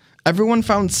 99. Everyone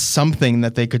found something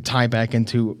that they could tie back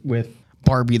into with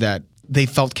Barbie that they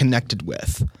felt connected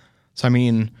with. So I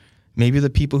mean, maybe the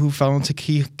people who fell into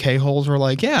K-holes were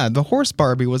like, yeah, the horse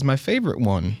Barbie was my favorite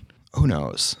one. Who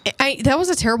knows? That was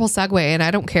a terrible segue, and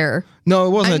I don't care. No,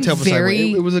 it wasn't a terrible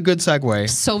segue. It was a good segue.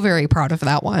 So very proud of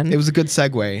that one. It was a good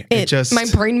segue. It just my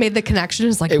brain made the connection.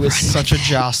 It was such a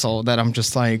jostle that I'm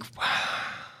just like,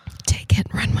 take it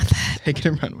and run with it. Take it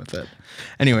and run with it.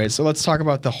 Anyway, so let's talk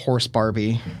about the horse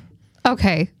Barbie.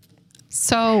 Okay,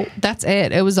 so that's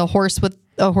it. It was a horse with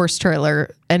a horse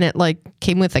trailer, and it like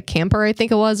came with a camper, I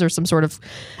think it was, or some sort of,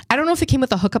 I don't know if it came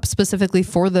with a hookup specifically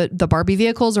for the Barbie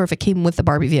vehicles or if it came with the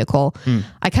Barbie vehicle.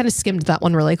 I kind of skimmed that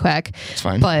one really quick. It's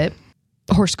fine. But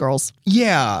horse girls.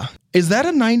 Yeah. Is that a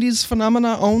 90s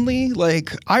phenomena only?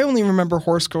 Like, I only remember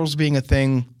horse girls being a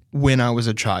thing when I was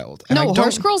a child. And no,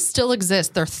 horse girls still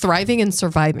exist. They're thriving and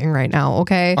surviving right now,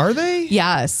 okay? Are they?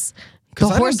 Yes.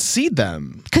 Because I don't see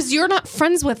them. Because you're not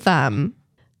friends with them.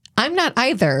 I'm not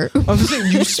either. I was just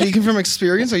saying, you speaking from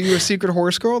experience? Are you a secret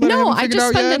horse girl? No, I just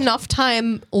spend enough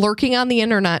time lurking on the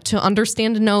internet to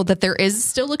understand and know that there is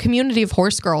still a community of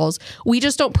horse girls. We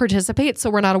just don't participate,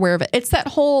 so we're not aware of it. It's that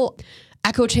whole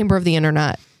echo chamber of the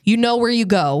internet. You know where you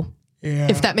go. Yeah.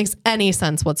 If that makes any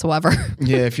sense whatsoever.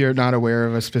 Yeah, if you're not aware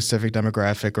of a specific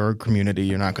demographic or community,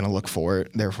 you're not going to look for it,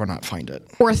 therefore not find it.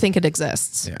 Or think it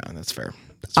exists. Yeah, that's fair.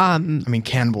 I mean,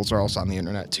 cannibals are also on the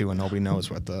internet too, and nobody knows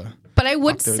what the... But I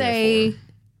would say...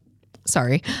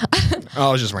 Sorry. I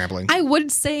was just rambling. I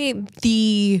would say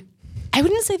I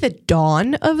wouldn't say the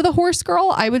dawn of the horse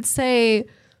girl. I would say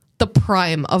the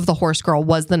prime of the horse girl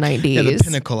was the 90s. Yeah, the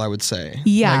pinnacle, I would say.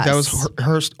 Yes. Like that was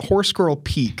her horse girl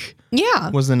peak.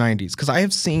 Yeah. Was the 90s. Because I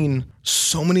have seen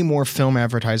so many more film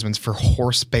advertisements for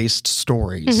horse-based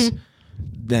stories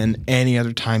than any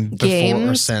other time before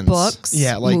or since. Books,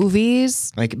 like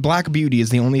movies. Like Black Beauty is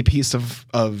the only piece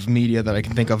of media that I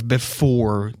can think of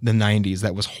before the 90s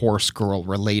that was horse girl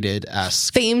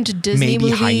related-esque. Famed Disney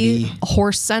movie, Heidi.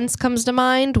 Horse Sense comes to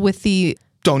mind with the...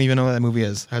 Don't even know what that movie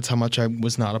is. That's how much I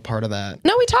was not a part of that.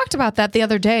 No, we talked about that the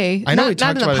other day. I know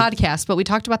not in the podcast, but we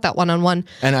talked about that one-on-one.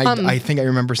 And I think I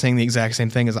remember saying the exact same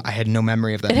thing as I had no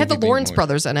memory of that. It had the Lawrence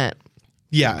brothers in it.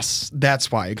 Yes, that's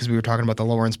why, because we were talking about the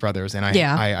Lawrence brothers, and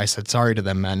I said sorry to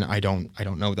them, men. I don't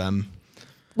know them.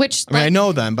 Which I mean, I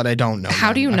know them, but I don't know.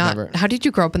 How do you not? How did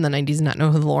you grow up in the 90s and not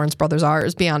know who the Lawrence brothers are?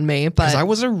 Is beyond me. But I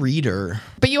was a reader.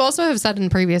 But you also have said in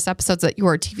previous episodes that you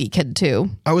were a TV kid too.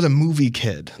 I was a movie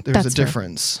kid. There's a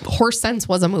difference. Horse Sense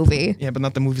was a movie. Yeah, but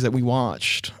not the movies that we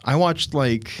watched. I watched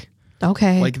like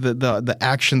the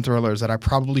action thrillers that I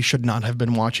probably should not have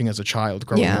been watching as a child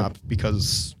growing up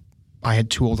because I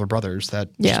had two older brothers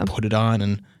that just put it on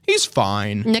and he's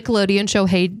fine. Nickelodeon show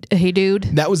Hey Dude.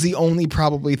 That was the only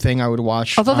probably thing I would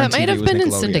watch. Although that might have been in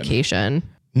syndication.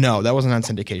 No, that wasn't on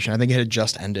syndication. I think it had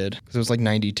just ended because it was like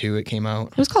 92 it came out.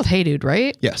 It was called Hey Dude,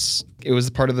 right? Yes. It was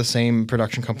part of the same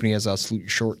production company as Salute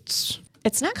Shorts.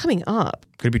 It's not coming up.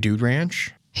 Could it be Dude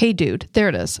Ranch? Hey Dude. There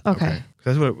it is. Okay.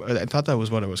 That's what I thought that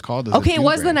was what it was called. Okay, it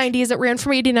was the 90s. It ran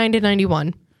from 89 to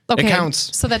 91. Okay. It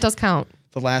counts. So that does count.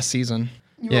 The last season.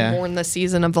 You were born the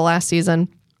season of the last season.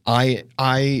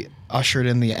 I ushered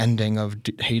in the ending of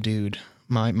Hey Dude.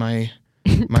 My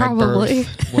Probably.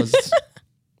 birth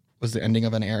was the ending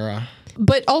of an era.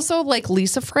 But also like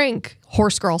Lisa Frank,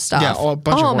 horse girl stuff. Yeah, a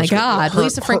bunch of oh my God,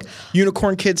 Lisa Frank.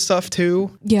 Unicorn Kid stuff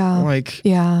too. Yeah.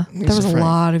 There was a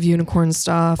lot of unicorn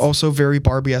stuff. Also very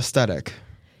Barbie aesthetic.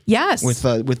 Yes. With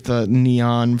the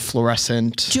neon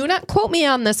fluorescent. Do not quote me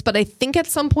on this, but I think at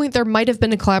some point there might have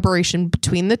been a collaboration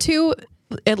between the two,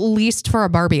 at least for a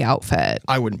Barbie outfit.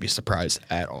 I wouldn't be surprised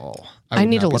at all. I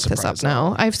need to look this up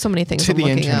now. I have so many things to I'm the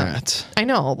looking internet. at. I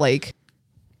know, like,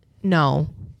 no.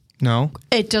 No?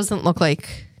 It doesn't look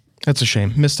like. That's a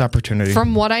shame. Missed opportunity.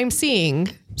 From what I'm seeing,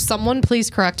 someone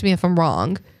please correct me if I'm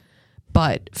wrong,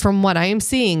 but from what I am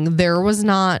seeing, there was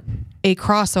not a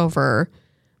crossover,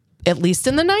 at least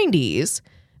in the 90s,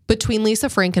 between Lisa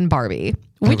Frank and Barbie,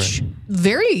 which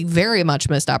very, very much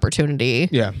missed opportunity.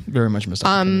 Yeah, very much missed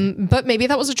opportunity. But maybe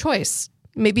that was a choice.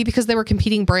 Maybe because they were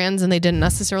competing brands and they didn't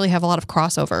necessarily have a lot of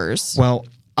crossovers. Well,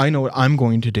 I know what I'm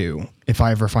going to do if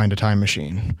I ever find a time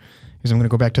machine. Is I'm going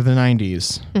to go back to the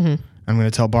 90s. Mm-hmm. I'm going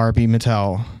to tell Barbie,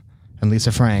 Mattel, and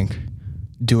Lisa Frank,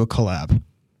 do a collab.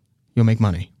 You'll make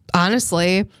money.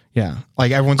 Honestly. Yeah.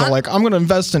 Like everyone's all like, I'm going to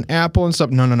invest in Apple and stuff.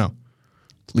 No.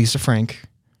 Lisa Frank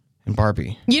and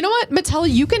Barbie. You know what, Mattel,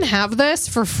 you can have this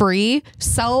for free.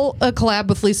 Sell a collab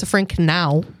with Lisa Frank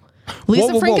now.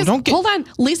 Lisa Frank is, hold on.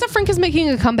 Lisa Frank is making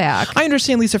a comeback. I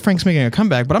understand Lisa Frank's making a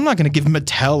comeback, but I'm not going to give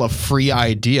Mattel a free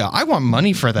idea. I want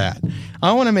money for that.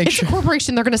 I want to make sure. It's a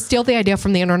corporation. They're going to steal the idea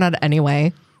from the internet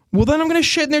anyway. Well, then I'm going to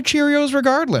shit in their Cheerios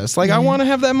regardless. Like, I want to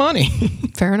have that money.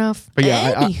 Fair enough. But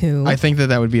yeah, Anywho. I think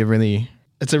that would be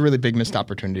it's a really big missed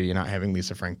opportunity not having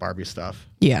Lisa Frank Barbie stuff.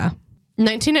 Yeah.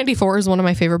 1994 is one of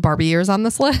my favorite Barbie years on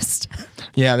this list.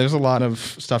 Yeah, there's a lot of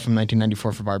stuff from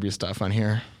 1994 for Barbie stuff on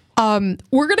here.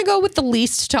 We're going to go with the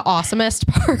least to awesomest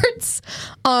parts.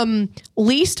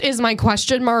 Least is my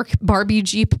question mark Barbie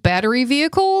Jeep battery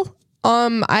vehicle.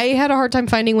 I had a hard time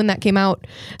finding when that came out.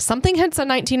 Something had said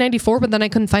 1994, but then I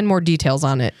couldn't find more details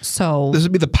on it. So this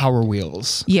would be the Power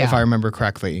Wheels, if I remember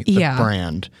correctly, the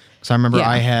brand. So I remember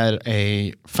I had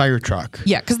a fire truck.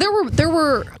 Yeah, because there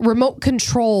were remote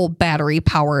control battery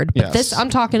powered, but this I'm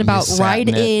talking about ride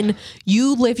in,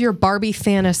 you live your Barbie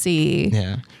fantasy.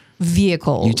 Yeah.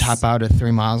 Vehicles. You top out at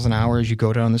 3 miles an hour as you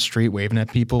go down the street waving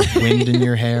at people, wind in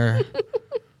your hair.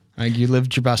 Like you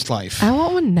lived your best life. I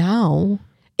want one now.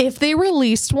 If they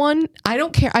released one, I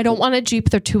don't care. I don't want a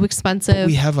Jeep. They're too expensive. But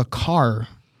we have a car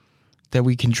that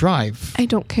we can drive. I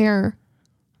don't care.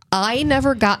 I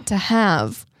never got to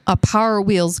have a Power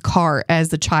Wheels car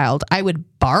as a child. I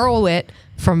would borrow it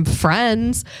from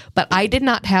friends, but I did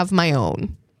not have my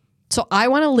own. So I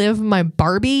want to live my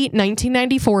Barbie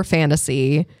 1994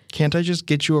 fantasy. Can't I just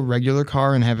get you a regular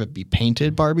car and have it be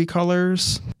painted Barbie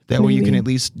colors? That way you can at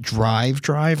least drive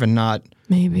and not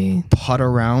putt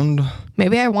around.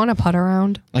 Maybe I want to putt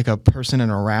around. Like a person in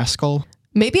a rascal.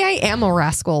 Maybe I am a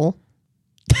rascal.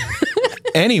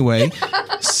 Anyway,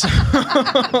 so...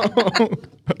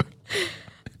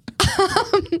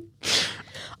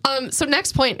 So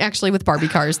next point, actually, with Barbie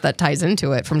cars that ties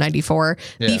into it from 94,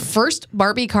 the first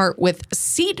Barbie car with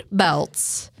seat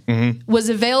belts was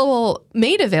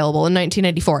made available in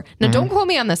 1994. Now, don't quote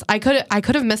me on this. I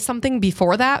could have missed something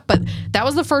before that, but that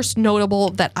was the first notable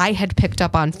that I had picked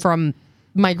up on from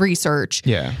my research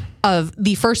of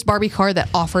the first Barbie car that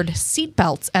offered seat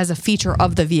belts as a feature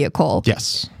of the vehicle.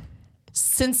 Yes.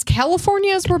 Since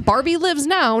California is where Barbie lives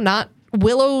now, not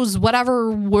Willows,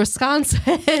 whatever, Wisconsin.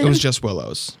 It was just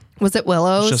Willows. Was it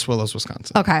Willows? Just Willows,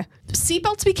 Wisconsin. Okay.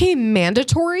 Seatbelts became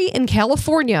mandatory in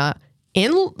California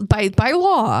by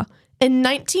law in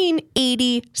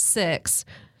 1986.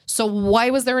 So why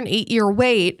was there an 8-year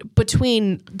wait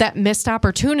between that missed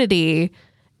opportunity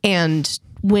and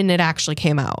when it actually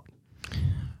came out?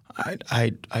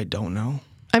 I don't know.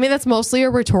 I mean, that's mostly a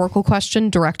rhetorical question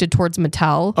directed towards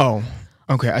Mattel. Oh,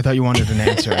 okay. I thought you wanted an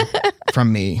answer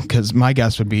from me because my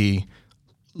guess would be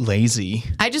lazy.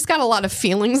 I just got a lot of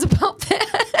feelings about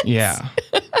that. Yeah.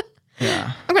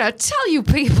 I'm going to tell you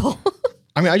people.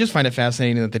 I mean, I just find it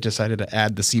fascinating that they decided to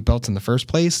add the seatbelts in the first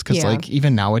place because, like,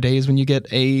 even nowadays when you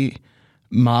get a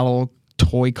Model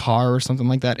toy car or something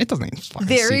like that. It doesn't even fucking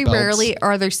Very seatbelts. rarely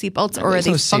are there seatbelts, or are There's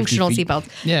they no safety functional feet. seatbelts.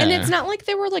 Yeah. And it's not like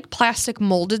they were like plastic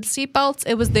molded seatbelts.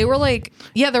 They were like,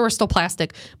 yeah, they were still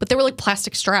plastic, but they were like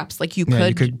plastic straps. Like you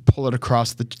could pull it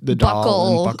across the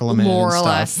doll and buckle them in more and or stuff.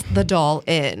 less the doll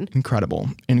in.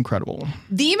 Incredible.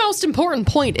 The most important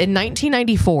point in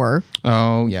 1994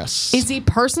 Oh, yes. is a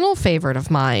personal favorite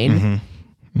of mine.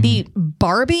 The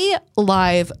Barbie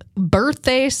Live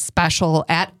birthday special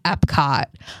at Epcot.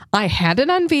 I had it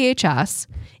on VHS.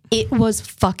 It was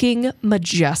fucking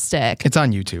majestic. It's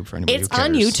on YouTube for anybody It's who cares.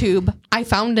 on YouTube. I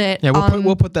found it. Yeah,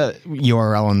 we'll put that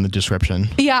URL in the description.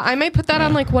 Yeah, I might put that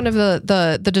on like one of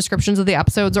the descriptions of the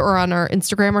episodes or on our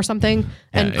Instagram or something,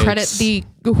 and credit the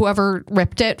whoever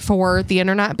ripped it for the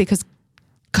internet, because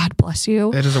God bless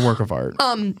you. It is a work of art.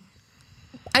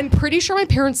 I'm pretty sure my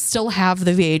parents still have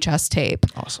the VHS tape.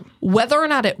 Awesome. Whether or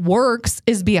not it works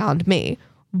is beyond me.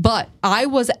 But I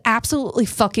was absolutely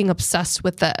fucking obsessed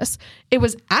with this. It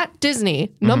was at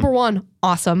Disney. Number one,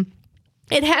 awesome.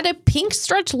 It had a pink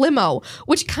stretch limo,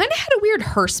 which kind of had a weird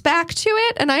hearse back to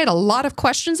it. And I had a lot of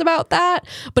questions about that.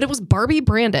 But it was Barbie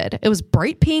branded. It was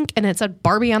bright pink and it said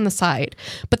Barbie on the side.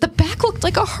 But the back looked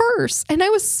like a hearse. And I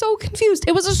was so confused.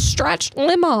 It was a stretched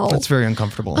limo. That's very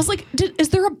uncomfortable. I was like, is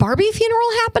there a Barbie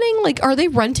funeral happening? Like, are they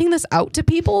renting this out to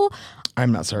people?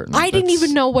 I'm not certain. I didn't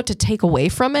even know what to take away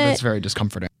from it. That's very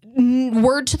discomforting.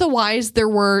 Word to the wise, there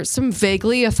were some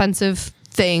vaguely offensive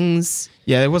things.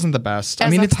 Yeah, it wasn't the best. I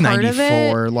As mean, a it's part of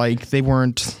 94. Like, they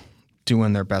weren't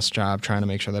doing their best job trying to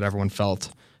make sure that everyone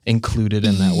felt included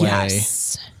in that way.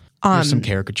 Yes. There's some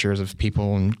caricatures of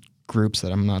people and groups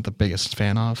that I'm not the biggest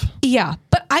fan of. Yeah,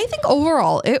 but I think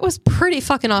overall it was pretty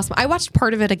fucking awesome. I watched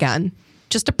part of it again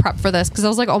just to prep for this because I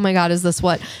was like, oh my God, is this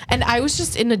what? And I was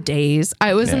just in a daze.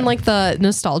 I was in like the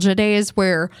nostalgia days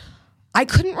where I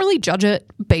couldn't really judge it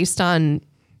based on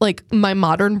like my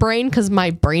modern brain, because my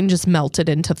brain just melted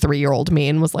into 3-year-old me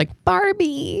and was like,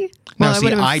 Barbie. Now, Well, see, it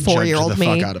would have I been judged 4-year-old the me.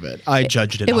 fuck out of it. I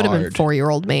judged it It would have hard. been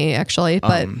 4-year-old me, actually.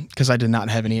 But Because I did not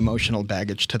have any emotional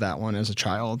baggage to that one as a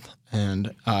child.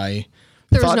 And there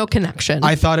was no connection.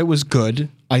 I thought it was good.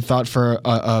 I thought for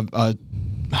a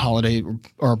holiday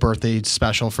or a birthday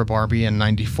special for Barbie in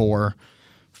 94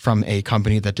 from a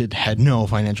company that had no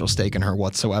financial stake in her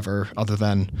whatsoever other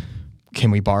than, can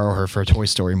we borrow her for Toy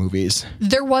Story movies?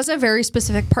 There was a very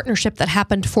specific partnership that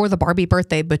happened for the Barbie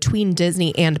birthday between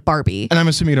Disney and Barbie. And I'm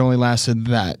assuming it only lasted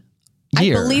that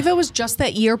year. I believe it was just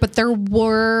that year, but there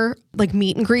were like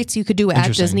meet and greets you could do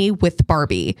at Disney with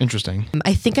Barbie. Interesting.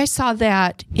 I think I saw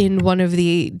that in one of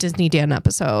the Disney Dan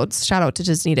episodes. Shout out to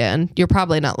Disney Dan. You're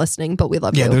probably not listening, but we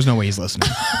love you. Yeah, there's no way he's listening.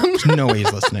 There's no way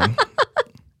he's listening.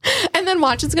 And then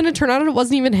watch, it's going to turn out it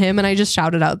wasn't even him, and I just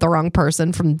shouted out the wrong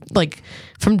person from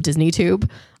Disney Tube.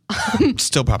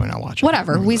 Still probably not watching.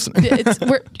 Whatever.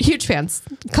 We're huge fans.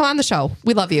 Come on the show.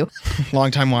 We love you.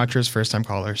 Long-time watchers, first-time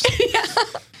callers.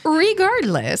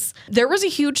 Regardless, there was a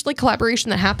huge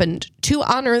collaboration that happened to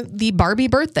honor the Barbie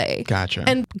birthday. Gotcha.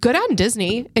 And good on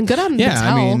Disney and good on Yeah,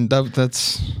 Mattel. I mean,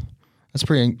 that's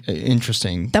pretty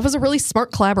interesting. That was a really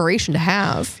smart collaboration to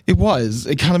have. It was.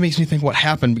 It kind of makes me think what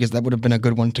happened, because that would have been a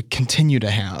good one to continue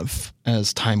to have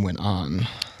as time went on.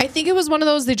 I think it was one of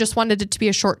those, they just wanted it to be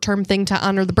a short-term thing to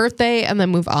honor the birthday and then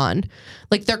move on.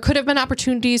 Like, there could have been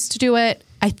opportunities to do it.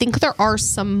 I think there are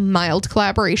some mild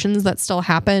collaborations that still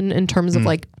happen in terms of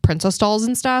like princess dolls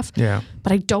and stuff. Yeah.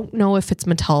 But I don't know if it's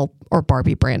Mattel or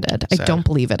Barbie branded. Sad. I don't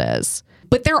believe it is.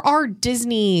 But there are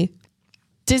Disney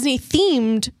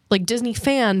themed, like Disney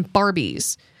fan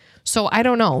Barbies. So I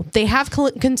don't know. They have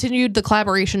continued the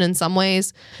collaboration in some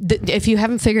ways. If you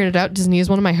haven't figured it out, Disney is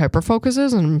one of my hyper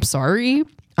focuses, and I'm sorry.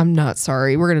 I'm not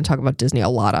sorry. We're going to talk about Disney a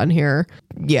lot on here.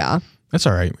 Yeah. That's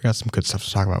all right. We got some good stuff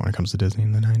to talk about when it comes to Disney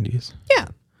in the 90s. Yeah.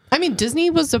 I mean, Disney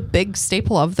was a big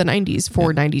staple of the 90s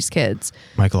for 90s kids.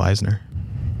 Michael Eisner.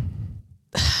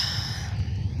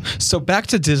 So back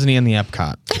to Disney and the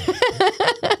Epcot.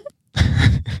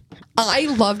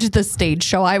 I loved the stage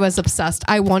show. I was obsessed.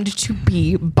 I wanted to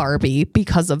be Barbie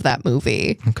because of that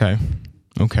movie. Okay.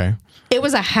 It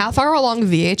was a half-hour long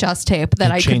VHS tape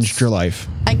that changed your life.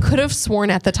 I could have sworn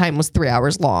at the time was 3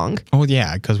 hours long. Oh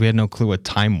yeah, because we had no clue what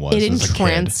time was. It as a kid.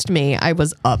 entranced me. I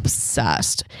was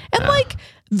obsessed. And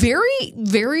very,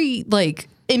 very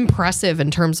impressive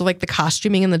in terms of the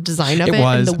costuming and the design of it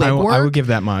was. and the wig work. I would give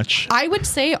that much. I would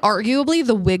say arguably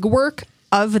the wig work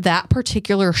of that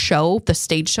particular show, the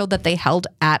stage show that they held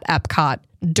at Epcot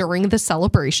during the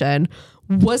celebration,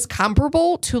 was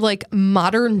comparable to like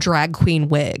modern drag queen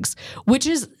wigs, which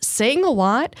is saying a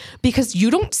lot because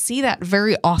you don't see that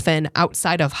very often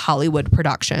outside of Hollywood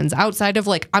productions, outside of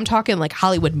like, I'm talking like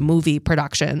Hollywood movie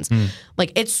productions.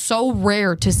 Like it's so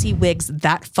rare to see wigs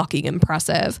that fucking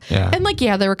impressive. Yeah. And like,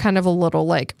 yeah, they were kind of a little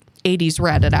like 80s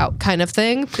ratted out kind of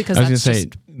thing because that's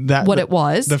just what it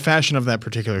was. The fashion of that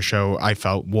particular show, I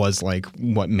felt, was like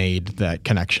what made that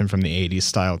connection from the 80s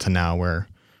style to now where,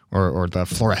 or the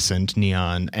fluorescent,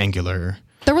 neon, angular.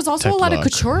 There was also a lot of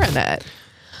couture in it.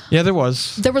 Yeah, there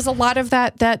was. There was a lot of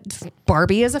that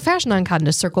Barbie is a fashion icon,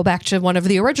 to circle back to one of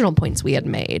the original points we had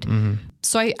made.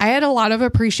 So I had a lot of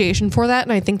appreciation for that.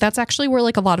 And I think that's actually where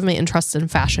like a lot of my interest in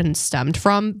fashion stemmed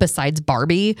from, besides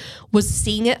Barbie, was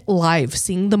seeing it live,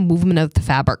 seeing the movement of the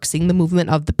fabric, seeing the movement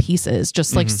of the pieces,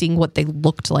 just like seeing what they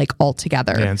looked like all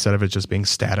together. Yeah, instead of it just being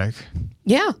static.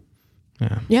 Yeah.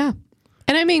 And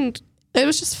I mean, it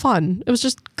was just fun. It was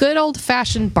just good old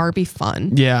fashioned Barbie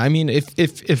fun. Yeah, I mean,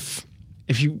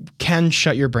 if you can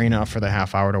shut your brain off for the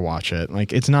half hour to watch it,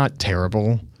 like it's not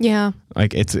terrible. Yeah.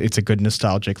 Like it's a good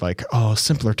nostalgic, like, oh,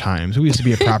 simpler times. We used to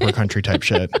be a proper country type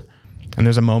shit. And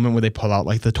there's a moment where they pull out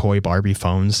like the toy Barbie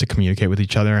phones to communicate with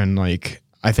each other, and like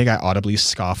I think I audibly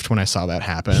scoffed when I saw that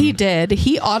happen. He did.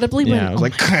 He audibly went. I was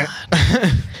like,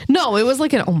 no, it was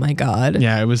like an oh my god.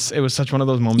 Yeah, it was such one of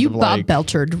those moments You of Bob like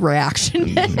Belchered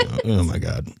reaction. oh my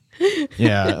god.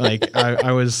 Yeah, like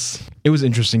I was. It was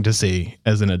interesting to see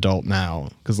as an adult now,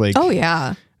 because like, oh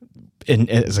yeah. And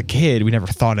as a kid, we never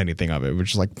thought anything of it. We're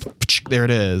just like, there it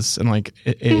is, and like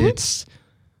it's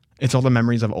all the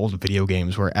memories of old video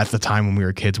games where at the time when we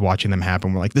were kids watching them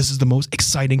happen, we're like, this is the most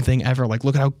exciting thing ever. Like,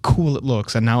 look at how cool it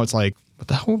looks. And now it's like, what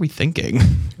the hell are we thinking?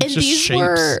 And these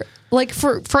were like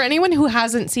for anyone who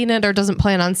hasn't seen it or doesn't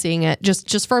plan on seeing it,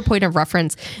 just for a point of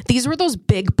reference, these were those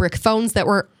big brick phones that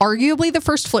were arguably the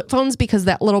first flip phones because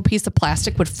that little piece of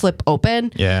plastic would flip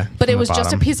open. Yeah. But it was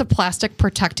just a piece of plastic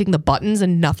protecting the buttons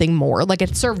and nothing more. Like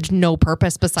it served no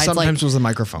purpose besides sometimes it was a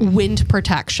microphone. Wind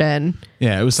protection.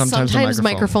 Yeah, it was sometimes a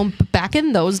microphone. But back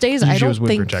in those days, Usually I don't it was wind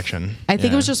think protection. I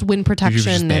think it was just wind protection.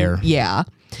 Just there. And, yeah.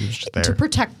 It was just there. To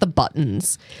protect the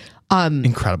buttons.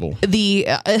 Incredible. The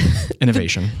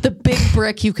innovation. The big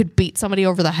brick, you could beat somebody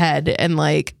over the head and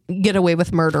like get away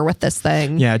with murder with this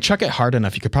thing. Yeah, chuck it hard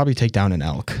enough, you could probably take down an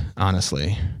elk,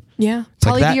 honestly. Yeah. It's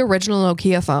probably like the original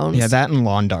Nokia phones. Yeah, that and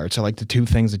lawn darts are like the two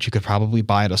things that you could probably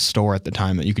buy at a store at the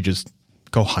time that you could just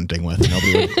go hunting with.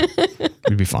 Nobody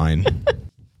would be fine.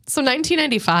 So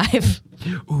 1995.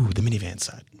 Ooh, the minivan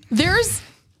set. There's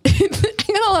I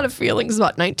got a lot of feelings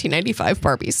about 1995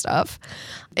 Barbie stuff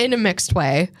in a mixed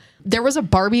way. There was a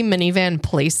Barbie minivan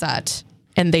playset,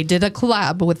 and they did a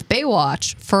collab with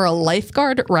Baywatch for a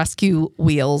Lifeguard Rescue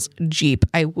Wheels Jeep.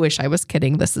 I wish I was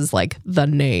kidding. This is like the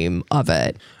name of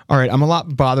it. All right, I'm a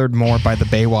lot bothered more by the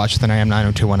Baywatch than I am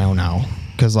 90210 now.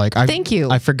 Because like Thank you.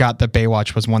 I forgot that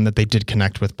Baywatch was one that they did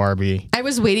connect with Barbie. I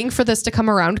was waiting for this to come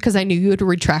around because I knew you would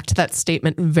retract that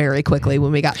statement very quickly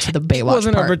when we got to the Baywatch It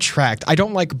wasn't part. a retract. I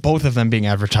don't like both of them being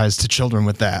advertised to children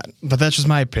with that. But that's just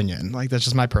my opinion. Like, that's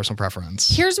just my personal preference.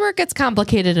 Here's where it gets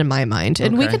complicated in my mind.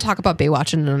 And we could talk about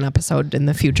Baywatch in an episode in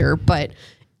the future. But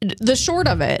the short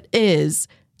of it is,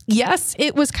 yes,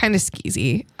 it was kind of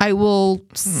skeezy. I will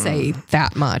say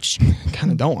that much. I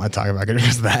kind of don't want to talk about it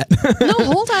just that. No,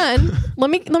 hold on. Let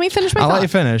me finish my I'll thought. let you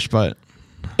finish, but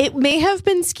It may have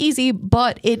been skeezy,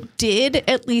 but it did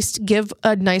at least give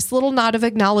a nice little nod of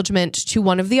acknowledgement to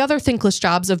one of the other thankless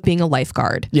jobs of being a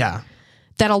lifeguard yeah.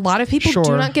 that a lot of people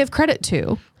do not give credit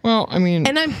to. Well, I mean,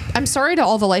 And I'm sorry to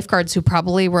all the lifeguards who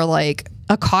probably were like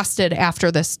accosted after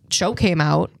this show came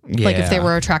out. Like if they Yeah.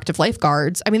 were attractive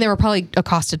lifeguards. I mean, they were probably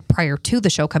accosted prior to the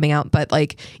show coming out, but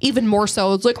like even more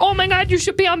so, it's like, oh my God, you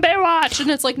should be on Baywatch.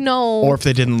 And it's like, no. or if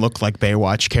they didn't look like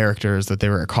Baywatch characters, that they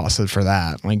were accosted for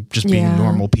that. Like just being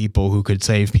normal people who could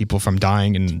save people from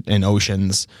dying in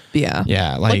oceans. Yeah.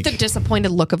 Yeah. Like the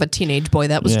disappointed look of a teenage boy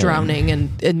that was drowning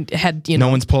and had, you know.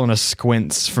 No one's pulling a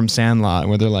Squints from Sandlot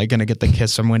where they're like going to get the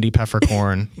kiss from Wendy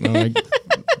Peppercorn. They're like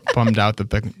bummed out that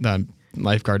the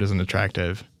lifeguard isn't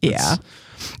attractive. Yeah.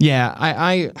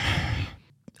 I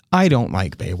don't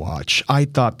like Baywatch. I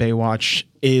thought Baywatch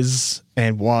is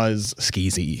and was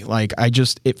skeezy. Like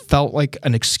it felt like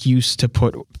an excuse to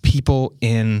put people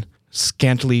in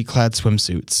scantily clad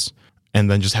swimsuits and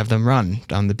then just have them run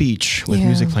down the beach with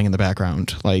music playing in the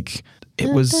background. Like it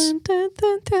was.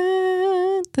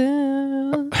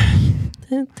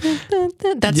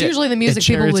 That's usually the music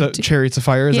people would do. Chariots of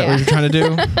Fire. Is that what you're trying to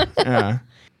do? Yeah.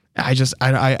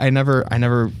 I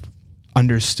never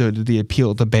understood the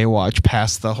appeal to Baywatch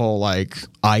past the whole like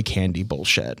eye candy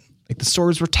bullshit. Like the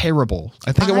stories were terrible.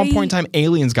 I think at one point in time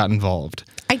aliens got involved.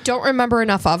 I don't remember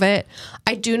enough of it.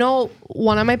 I do know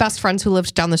one of my best friends who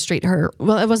lived down the street, it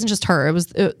wasn't just her. It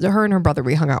was her and her brother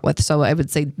we hung out with. So I would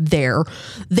say their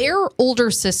older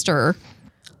sister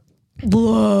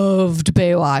loved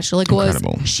Baywatch. Like,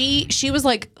 Incredible. She was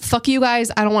like, fuck you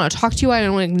guys. I don't want to talk to you. I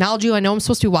don't want to acknowledge you. I know I'm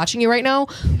supposed to be watching you right now,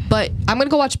 but I'm going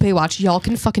to go watch Baywatch. Y'all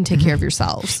can fucking take care of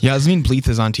yourselves. Yasmin Bleeth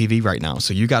is on TV right now,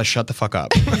 so you got to shut the fuck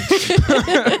up.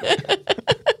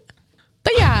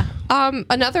 But yeah,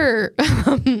 another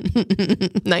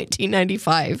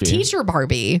 1995 Teacher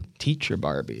Barbie. Teacher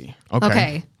Barbie.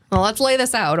 Okay. Well, let's lay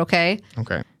this out, okay?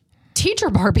 Okay. Teacher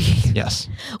Barbie. Yes.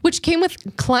 Which came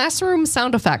with classroom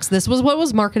sound effects. This was what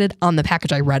was marketed on the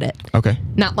package. I read it. Okay.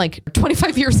 Not like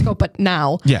 25 years ago, but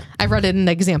now. Yeah. I read it in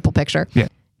the example picture. Yeah.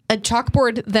 A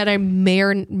chalkboard that I may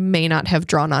or may not have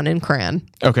drawn on in crayon.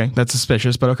 Okay. That's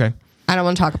suspicious, but okay. I don't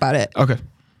want to talk about it. Okay.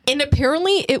 And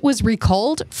apparently it was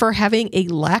recalled for having a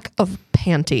lack of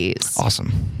panties.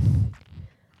 Awesome.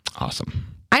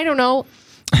 I don't know.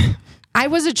 I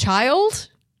was a child.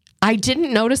 I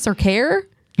didn't notice or care.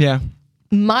 Yeah.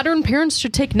 Modern parents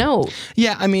should take note.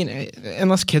 Yeah, I mean,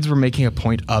 unless kids were making a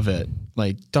point of it,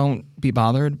 like, don't be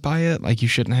bothered by it. Like, you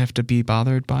shouldn't have to be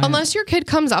bothered by it. Unless your kid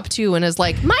comes up to you and is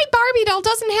like, my Barbie doll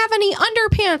doesn't have any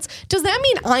underpants. Does that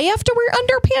mean I have to wear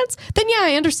underpants? Then yeah,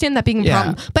 I understand that being a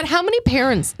problem. But how many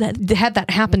parents that had that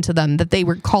happen to them that they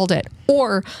were called it?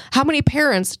 Or how many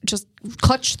parents just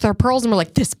clutched their pearls and were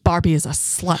like, this Barbie is a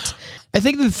slut? I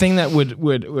think the thing that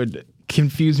would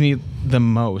confuse me the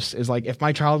most is, like, if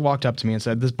my child walked up to me and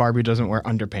said, this Barbie doesn't wear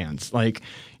underpants, like,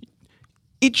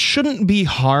 it shouldn't be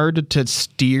hard to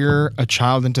steer a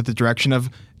child into the direction of,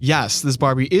 yes, this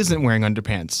Barbie isn't wearing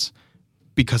underpants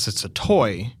because it's a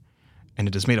toy and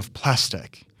it is made of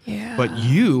plastic. Yeah. But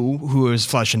you, who is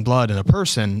flesh and blood and a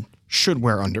person, should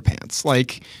wear underpants.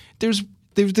 Like, there's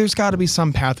got to be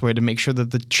some pathway to make sure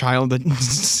that the child that's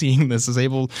seeing this is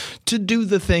able to do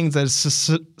the things that is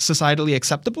societally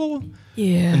acceptable.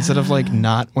 Yeah. Instead of, like,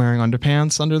 not wearing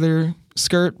underpants under their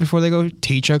skirt before they go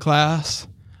teach a class.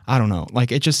 I don't know.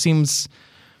 Like, it just seems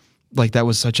like that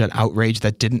was such an outrage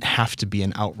that didn't have to be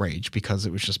an outrage because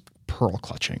it was just pearl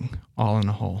clutching all in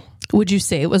a hole. Would you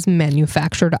say it was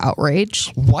manufactured outrage?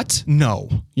 What? No.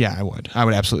 Yeah, I would. I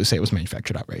would absolutely say it was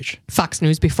manufactured outrage. Fox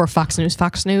News before Fox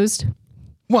News'd?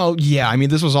 Well, yeah. I mean,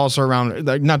 this was also around,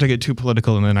 like, not to get too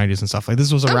political in the 90s and stuff. Like,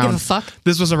 this was around. I don't give a fuck.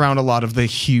 This was around a lot of the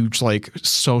huge, like,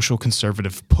 social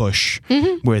conservative push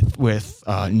with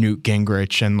Newt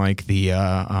Gingrich and, like, the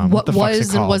what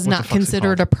was and was not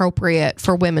considered appropriate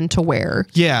for women to wear.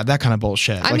 Yeah, that kind of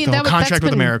bullshit. I like, mean, the whole Contract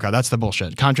with been... America. That's the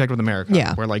bullshit. Contract with America.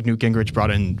 Yeah. Where, like, Newt Gingrich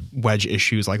brought in wedge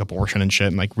issues like abortion and shit,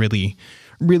 and, like, really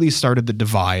started the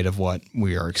divide of what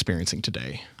we are experiencing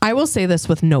today. I will say this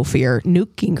with no fear: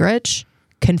 Newt Gingrich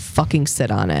can fucking sit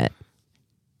on it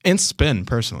and spin,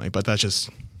 personally, but that's just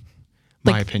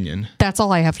my opinion. That's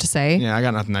all I have to say. Yeah, I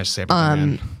got nothing nice to say about that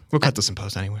man. We'll cut this in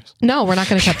post anyways. No, we're not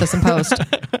going to cut this in post.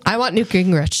 I want Newt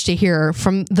Gingrich to hear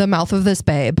from the mouth of this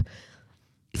babe,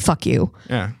 fuck you.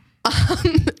 Yeah.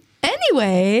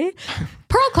 Anyway,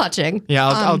 pearl clutching. Yeah,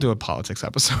 I'll do a politics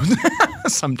episode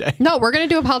someday. No, we're going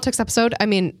to do a politics episode. I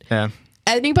mean, yeah.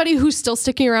 Anybody who's still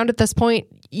sticking around at this point,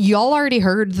 y'all already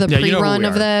heard the pre-run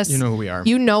of this. You know who we are.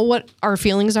 You know what our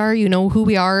feelings are. You know who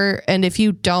we are. And if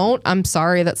you don't, I'm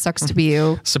sorry. That sucks to be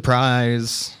you.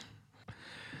 Surprise.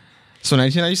 So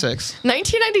 1996.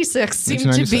 1996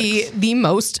 seemed to be the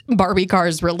most Barbie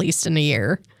cars released in a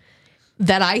year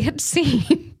that I had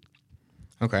seen.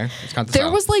 Okay. Let's count this There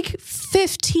out. was like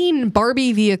 15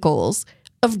 Barbie vehicles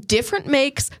of different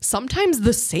makes, sometimes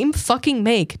the same fucking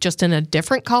make, just in a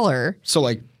different color. So,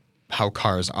 like, how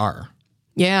cars are.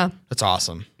 Yeah. That's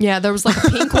awesome. Yeah, there was like a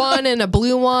pink one and a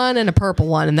blue one and a purple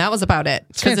one, and that was about it.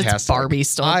 Because it's Barbie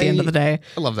still at the end of the day.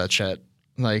 I love that shit.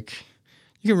 Like,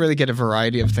 you can really get a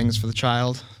variety of things for the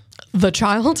child. The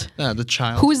child? Yeah, the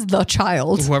child. Who is the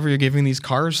child? Whoever you're giving these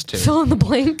cars to. Fill in the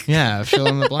blank. Yeah, fill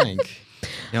in the blank.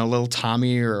 You know, little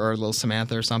Tommy or little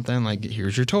Samantha or something. Like,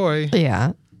 here's your toy.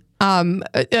 Yeah.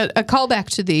 A callback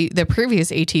to the previous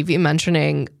ATV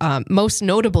mentioning, most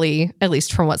notably, at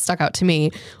least from what stuck out to me,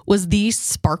 was the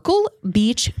Sparkle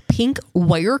Beach pink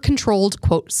wire-controlled,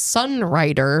 quote,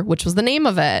 Sunrider, which was the name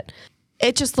of it.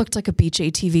 It just looked like a beach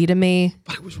ATV to me.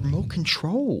 But it was remote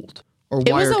controlled. Or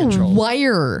it wire was a controlled.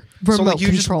 Wire remote so, like, you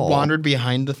control. just wandered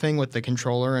behind the thing with the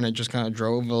controller and it just kind of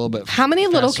drove a little bit How many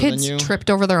little faster than kids you? tripped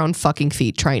over their own fucking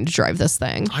feet trying to drive this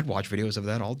thing? I'd watch videos of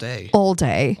that all day. All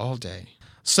day. All day.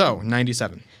 So,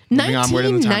 97. Moving onward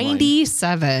in the timeline.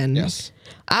 1997. Yes.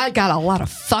 I got a lot of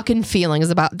fucking feelings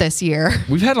about this year.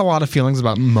 We've had a lot of feelings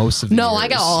about most of the years. I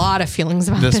got a lot of feelings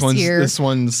about this year. This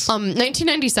one's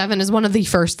 1997 is one of the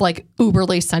first like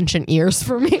uberly sentient years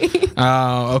for me.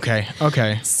 Oh,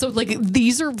 okay. So like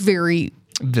these are very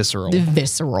visceral.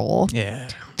 Yeah.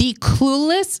 The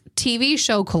Clueless TV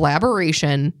show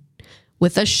collaboration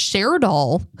with a Cher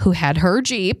doll who had her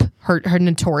Jeep, her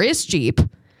notorious Jeep,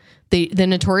 the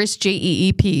notorious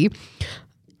JEEP,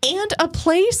 and a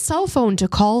Play cell phone to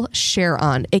call Cher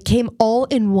on. It came all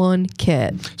in one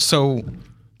kit. So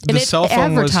the cell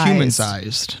phone was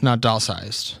human-sized, not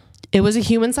doll-sized. It was a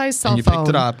human-sized cell phone. And you picked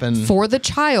it up and for the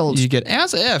child. You get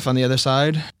as if on the other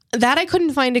side. That I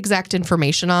couldn't find exact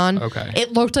information on. Okay.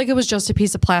 It looked like it was just a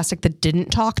piece of plastic that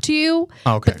didn't talk to you.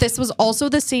 Okay. But this was also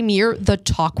the same year the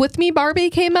Talk With Me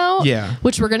Barbie came out. Yeah.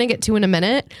 Which we're going to get to in a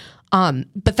minute.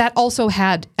 But that also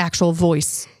had actual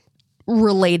voice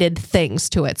related things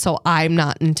to it. So I'm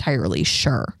not entirely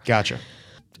sure. Gotcha.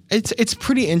 It's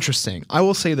pretty interesting. I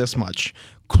will say this much.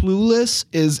 Clueless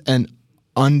is an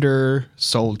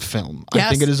undersold film. Yes. I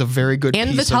think it is a very good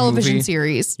and piece the television movie.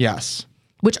 series. Yes.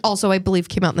 Which also I believe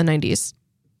came out in the 90s.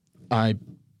 I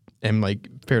am like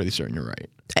fairly certain you're right.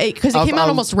 Because it came out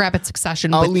almost rapid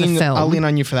succession with the film. I'll lean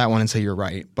on you for that one and say you're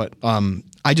right. But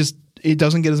it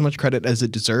doesn't get as much credit as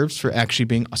it deserves for actually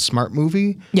being a smart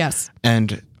movie. Yes.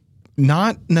 And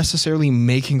not necessarily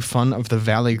making fun of the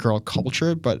Valley Girl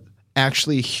culture, but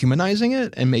actually humanizing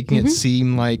it and making it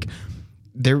seem like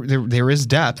there is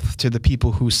depth to the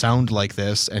people who sound like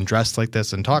this and dress like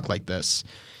this and talk like this.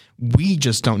 We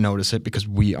just don't notice it because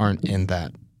we aren't in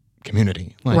that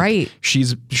community. Like, right.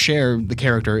 Cher, the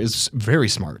character, is very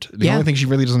smart. The only thing she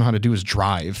really doesn't know how to do is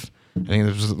drive. I think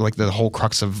it was like the whole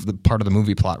crux of the part of the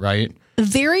movie plot, right?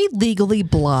 Very Legally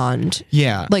Blonde.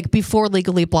 Yeah. Like before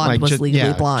Legally Blonde was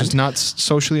Legally Blonde. Just not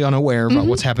socially unaware about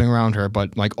what's happening around her,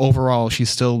 but like overall, she's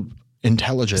still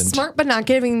intelligent. Smart, but not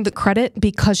giving the credit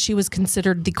because she was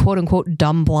considered the quote unquote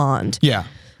dumb blonde. Yeah.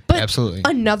 But absolutely.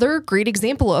 Another great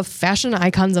example of fashion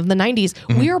icons of the 90s.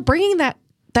 We are bringing that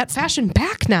fashion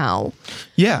back now.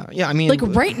 Yeah. I mean, like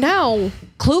right now,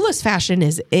 Clueless fashion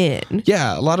is in.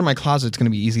 Yeah, a lot of my closet's going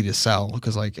to be easy to sell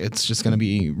because like it's just going to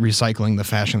be recycling the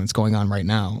fashion that's going on right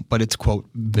now. But it's quote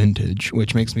vintage,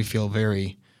 which makes me feel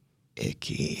very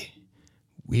icky,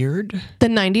 weird. The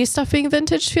 90s stuff being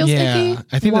vintage feels icky?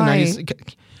 I think Why? the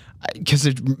 90s because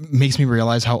it makes me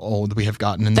realize how old we have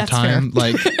gotten in the time.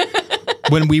 Fair. Like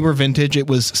when we were vintage, it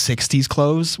was 60s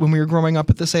clothes when we were growing up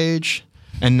at this age.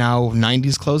 And now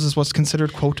 90s clothes is what's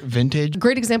considered, quote, vintage.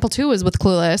 Great example, too, is with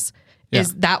Clueless,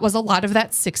 is that was a lot of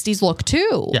that 60s look,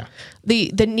 too. Yeah.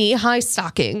 The knee-high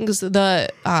stockings,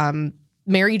 the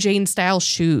Mary Jane-style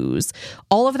shoes,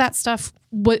 all of that stuff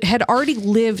had already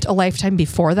lived a lifetime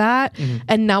before that,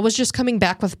 and now was just coming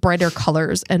back with brighter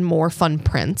colors and more fun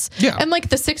prints. Yeah. And like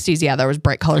the 60s, there was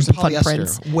bright colors and fun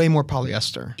prints. Way more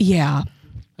polyester. Yeah.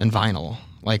 And vinyl.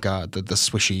 Like the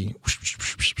swishy,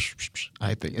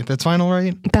 I think that's vinyl,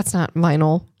 right? That's not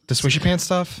vinyl. The swishy pants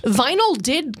stuff. Vinyl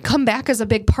did come back as a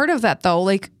big part of that, though.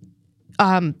 Like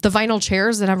the vinyl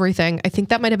chairs and everything. I think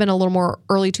that might have been a little more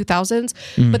early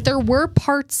 2000s. But there were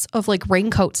parts of like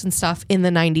raincoats and stuff in the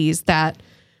 90s that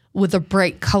with the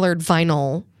bright colored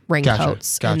vinyl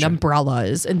raincoats and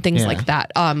umbrellas and things like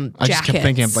that. I just kept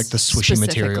thinking of like the swishy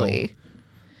material.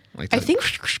 Like I think,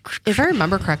 if I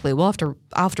remember correctly, I'll have to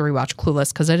rewatch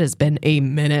Clueless because it has been a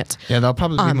minute. Yeah, that'll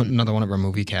probably be another one of our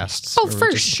movie casts. Oh,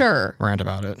 for sure. Rant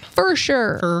about it. For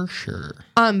sure.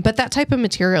 But that type of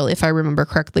material, if I remember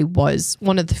correctly, was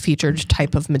one of the featured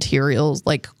type of materials,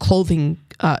 like clothing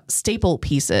staple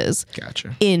pieces.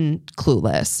 Gotcha. In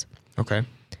Clueless. Okay.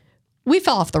 We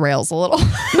fell off the rails a little.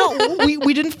 No,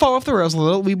 we didn't fall off the rails a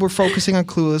little. We were focusing on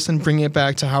Clueless and bringing it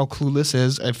back to how Clueless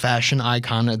is a fashion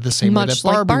icon the same way that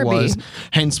Barbie was.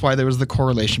 Hence why there was the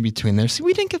correlation between there. See,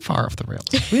 we didn't get far off the rails.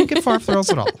 We didn't get far off the rails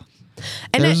at all.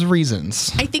 And there's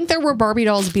reasons. I think there were Barbie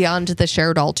dolls beyond the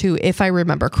Cher doll, too, if I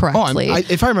remember correctly.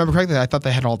 If I remember correctly, I thought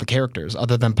they had all the characters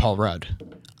other than Paul Rudd.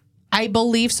 I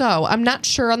believe so. I'm not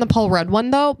sure on the Paul Rudd one,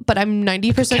 though, but I'm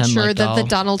 90% sure that the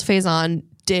Donald Faison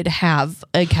did have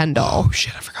a Ken doll. Oh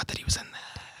shit! I forgot that he was in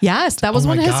that. Yes, that was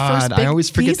one of his first big I always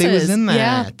forget pieces. they was in that.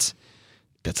 Yeah.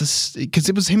 That's because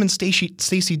it was him and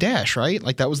Stacey Dash, right?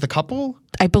 Like that was the couple.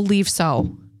 I believe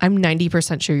so. I'm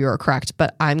 90% sure you're correct,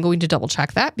 but I'm going to double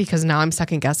check that because now I'm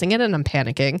second guessing it and I'm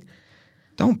panicking.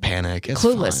 Don't panic. It's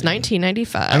Clueless, fine.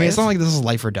 1995. I mean, it's not like this is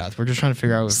life or death. We're just trying to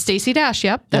figure out. Stacey Dash.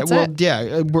 Yep, that's it.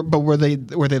 Yeah, but were they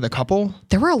the couple?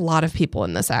 There were a lot of people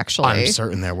in this, actually. I'm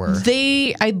certain there were.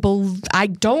 I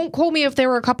don't quote me if they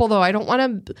were a couple though. I don't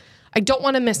want to. I don't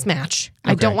want to mismatch.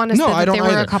 Okay. I don't want to say that they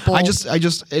were a couple. I just,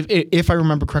 if I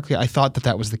remember correctly, I thought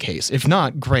that was the case. If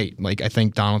not, great. Like, I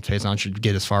think Donald Faison should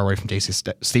get as far away from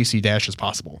Stacey Dash as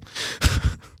possible.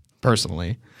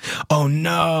 Personally. Oh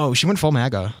no, she went full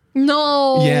MAGA.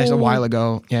 No. Yeah, a while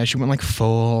ago. Yeah, she went like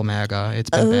full MAGA. It's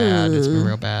been bad. It's been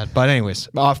real bad. But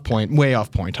anyways, way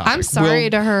off point topic. I'm sorry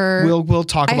to her. We'll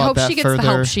talk about that further. I hope she gets the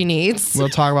help she needs. We'll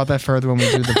talk about that further when we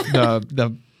do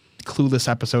the Clueless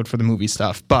episode for the movie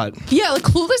stuff. But yeah, like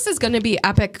Clueless is going to be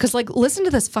epic because like listen to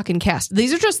this fucking cast.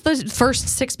 These are just the first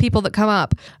 6 people that come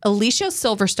up. Alicia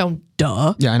Silverstone,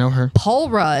 duh. Yeah, I know her. Paul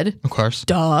Rudd, of course,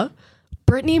 duh.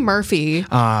 Brittany Murphy.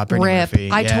 Brittany Murphy.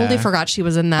 I totally forgot she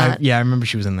was in that. I remember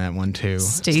she was in that one too.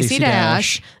 Stacey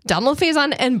Dash, Donald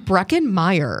Faison, and Breckin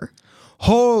Meyer.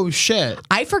 Oh shit!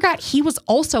 I forgot he was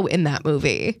also in that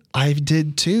movie. I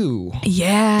did too.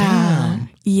 Yeah. Damn.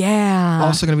 Yeah.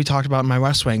 Also going to be talked about in my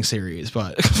West Wing series,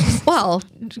 but well,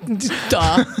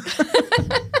 duh.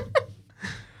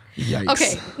 Yikes.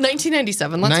 Okay,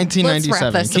 1997. Let's 1997.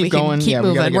 wrap this so we can keep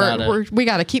moving. We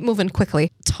got to keep moving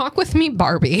quickly. Talk with me,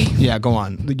 Barbie. Yeah, go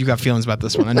on. You got feelings about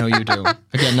this one. I know you do.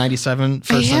 Again, 97,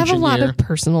 first I have a lot year. of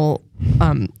personal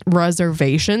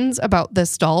reservations about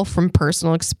this doll from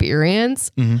personal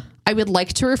experience. Mm-hmm. I would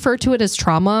like to refer to it as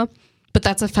trauma, but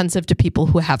that's offensive to people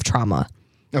who have trauma.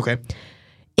 Okay.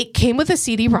 It came with a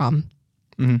CD-ROM,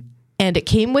 and it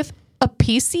came with a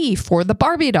PC for the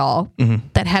Barbie doll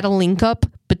that had a link up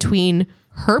between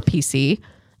her PC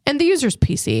and the user's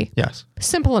PC. Yes.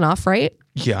 Simple enough, right?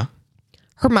 Yeah.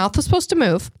 Her mouth was supposed to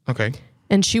move. Okay.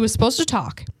 And she was supposed to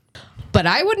talk. But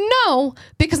I wouldn't know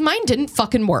because mine didn't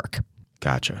fucking work.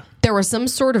 Gotcha. There was some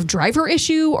sort of driver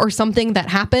issue or something that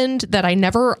happened that I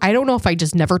don't know if I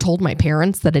just never told my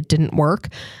parents that it didn't work,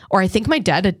 or I think my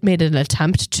dad had made an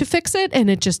attempt to fix it and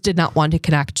it just did not want to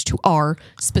connect to our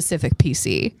specific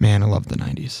PC. Man, I love the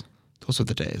 90s. Those were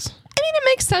the days. I mean, it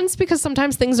makes sense because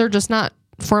sometimes things are just not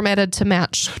formatted to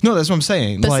match. No, that's what I'm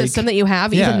saying. The system that you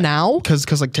have even now.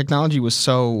 Because like technology was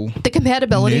so the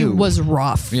compatibility new. Was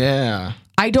rough. Yeah.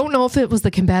 I don't know if it was the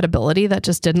compatibility that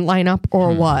just didn't line up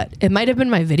or what. It might have been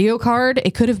my video card.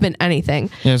 It could have been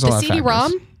anything. Yeah, the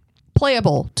CD-ROM,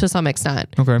 playable to some extent.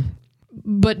 Okay.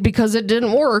 But because it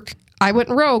didn't work, I went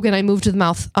rogue and I moved the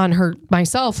mouth on her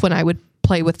myself when I would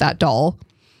play with that doll.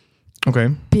 Okay.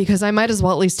 Because I might as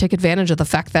well at least take advantage of the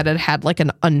fact that it had like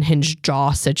an unhinged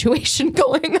jaw situation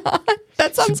going on.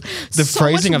 That sounds the so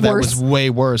phrasing much of that worse. was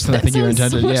way worse than I think you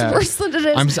intended. So much yeah. worse than it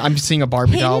is. I'm seeing a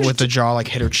Barbie doll with the jaw like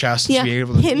hit her chest to be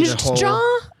able to hinged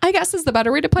jaw, I guess is the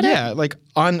better way to put it. Yeah, like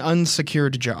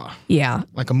unsecured jaw. Yeah.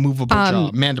 Like a movable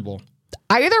jaw, mandible.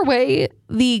 Either way,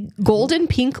 the golden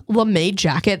pink lame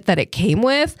jacket that it came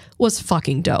with was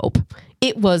fucking dope.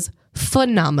 It was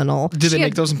phenomenal. Did they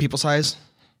make those in people size?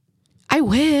 I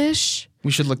wish.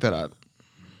 We should look that up.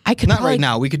 I could not right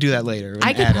now. We could do that later.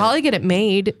 I could probably get it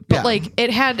made, but like it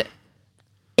had.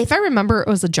 If I remember, it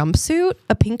was a jumpsuit,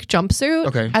 a pink jumpsuit,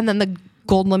 okay, and then the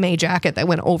gold lame jacket that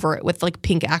went over it with like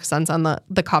pink accents on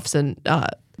the cuffs and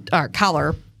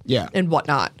collar, and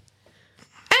whatnot.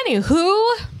 Anywho,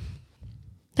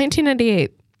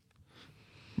 1998.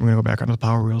 We're gonna go back onto the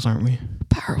Power Wheels, aren't we?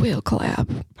 Power Wheel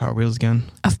collab. Power Wheels again.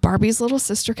 Of Barbie's little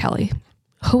sister Kelly,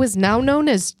 who is now known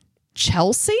as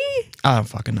Chelsea? I don't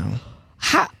fucking know.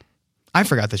 I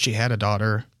forgot that she had a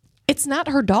daughter. It's not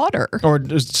her daughter. Or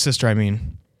sister, I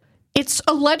mean. It's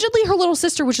allegedly her little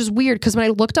sister, which is weird because when I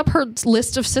looked up her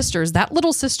list of sisters, that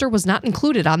little sister was not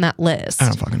included on that list. I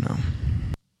don't fucking know.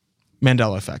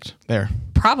 Mandela effect. There.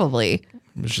 Probably.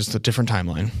 It was just a different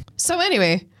timeline. So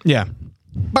anyway. Yeah.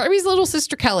 Barbie's little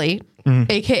sister Kelly,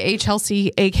 a.k.a.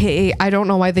 Chelsea, a.k.a. I don't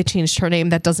know why they changed her name.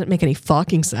 That doesn't make any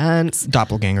fucking sense.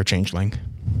 Doppelganger changeling.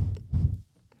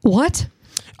 What?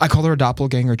 I call her a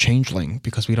doppelganger changeling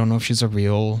because we don't know if she's a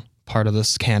real part of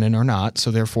this canon or not.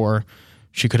 So therefore,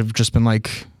 she could have just been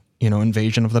like,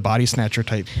 Invasion of the Body Snatcher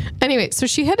type. Anyway, so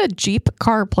she had a Jeep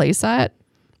car playset.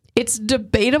 It's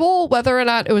debatable whether or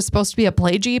not it was supposed to be a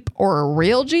play Jeep or a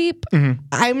real Jeep. Mm-hmm.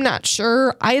 I'm not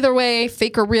sure. Either way,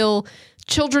 fake or real,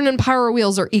 children and Power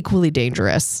Wheels are equally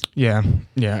dangerous. Yeah.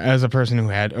 Yeah. As a person who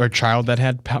had, or a child that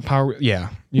had Power,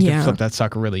 you can flip that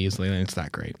sucker really easily and it's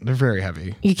not great. They're very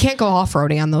heavy. You can't go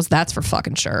off-roading on those. That's for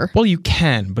fucking sure. Well, you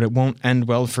can, but it won't end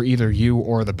well for either you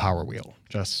or the Power Wheel.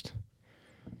 Just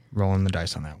rolling the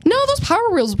dice on that one. No, those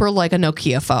Power Wheels were like a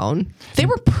Nokia phone. They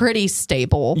were pretty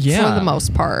stable for the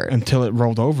most part. Until it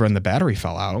rolled over and the battery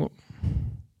fell out.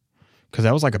 Because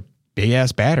that was like a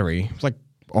big-ass battery. It was like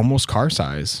almost car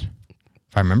size.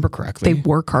 If I remember correctly. They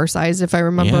were car size, if I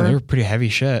remember. Yeah, they were pretty heavy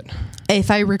shit.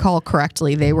 If I recall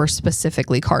correctly, they were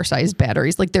specifically car size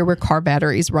batteries. Like there were car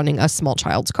batteries running a small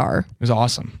child's car. It was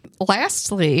awesome.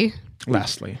 Lastly.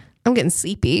 I'm getting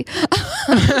sleepy.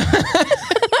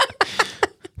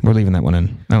 We're leaving that one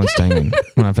in. That one's staying in.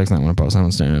 We're not fixing that one in post. That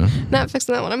one's staying in. Not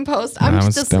fixing that one in post. I'm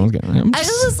just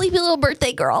a sleepy little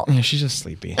birthday girl. Yeah, she's just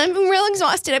sleepy. I'm real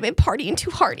exhausted. I've been partying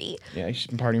too hardy. Yeah, she's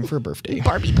been partying for her birthday.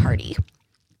 Barbie party.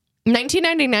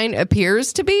 1999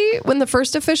 appears to be when the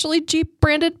first officially Jeep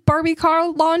branded Barbie car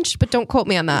launched, but don't quote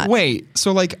me on that. Wait,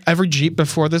 so like every Jeep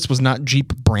before this was not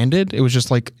Jeep branded? It was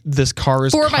just like this car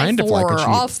is 4x4, kind of like a Jeep.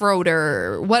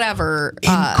 Off-roader, whatever.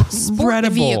 Sport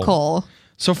Incredible. vehicle.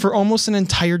 So for almost an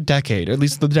entire decade, at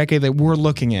least the decade that we're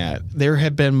looking at, there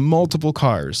have been multiple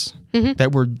cars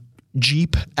that were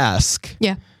Jeep-esque.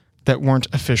 Yeah. That weren't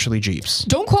officially Jeeps.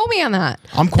 Don't quote me on that.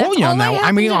 I'm quoting you on that.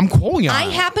 I'm quoting you on I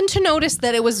it. happened to notice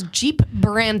that it was Jeep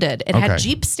branded. It had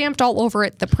Jeep stamped all over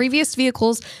it. The previous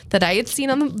vehicles that I had seen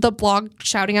on the blog,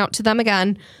 shouting out to them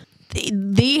again,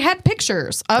 they had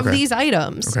pictures of these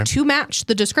items to match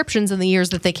the descriptions in the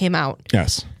years that they came out.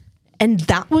 Yes. And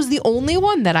that was the only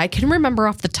one that I can remember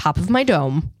off the top of my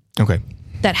dome. Okay.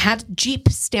 That had Jeep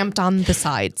stamped on the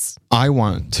sides. I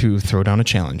want to throw down a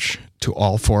challenge to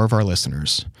all 4 of our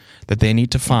listeners that they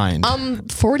need to find.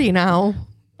 40 now.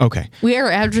 Okay. We are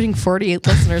averaging 40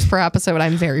 listeners per episode.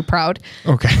 I'm very proud.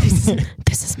 Okay.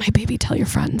 This is my baby. Tell your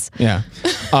friends. Yeah.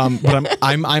 But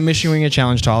I'm issuing a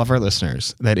challenge to all of our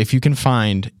listeners that if you can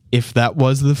find if that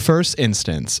was the first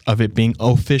instance of it being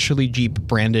officially Jeep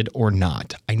branded or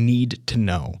not, I need to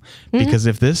know. Because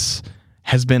if this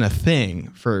has been a thing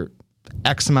for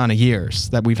X amount of years,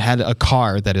 that we've had a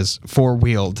car that is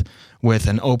 4-wheeled with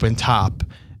an open top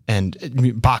and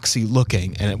boxy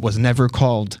looking, and it was never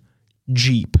called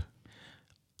Jeep.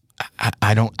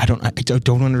 I don't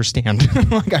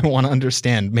understand. Like, I want to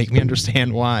understand. Make me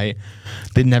understand why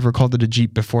they never called it a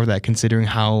Jeep before that, considering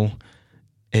how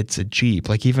it's a Jeep.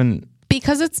 Like, even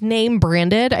because it's name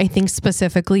branded, I think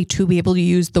specifically to be able to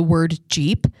use the word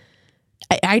Jeep.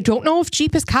 I don't know if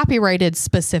Jeep is copyrighted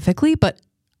specifically, but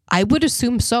I would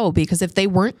assume so, because if they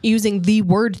weren't using the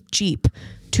word Jeep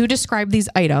to describe these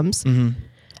items,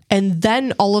 and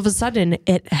then all of a sudden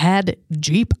it had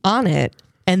Jeep on it,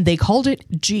 and they called it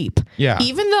Jeep. Yeah.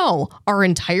 Even though our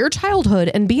entire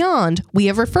childhood and beyond, we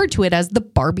have referred to it as the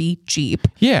Barbie Jeep.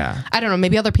 Yeah. I don't know.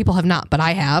 Maybe other people have not, but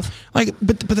I have. Like,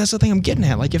 but that's the thing I'm getting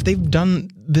at. Like, if they've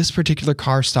done this particular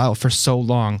car style for so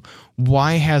long,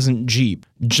 why hasn't Jeep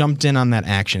jumped in on that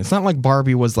action? It's not like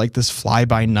Barbie was like this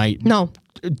fly-by-night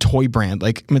toy brand.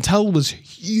 Like, Mattel was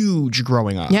huge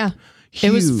growing up. Yeah. Huge.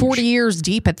 It was 40 years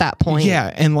deep at that point.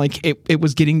 Yeah, and like it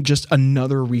was getting just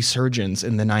another resurgence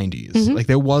in the 90s. Like,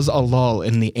 there was a lull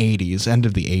in the 80s, end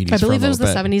of the 80s. I believe it was the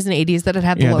 70s and 80s that it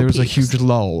had the low there was peaks. a huge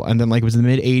lull, and then like it was in the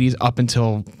mid 80s up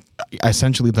until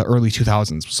essentially the early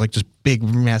 2000s. It was like just big,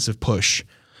 massive push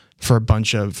for a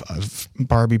bunch of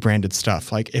Barbie branded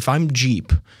stuff. Like, if I'm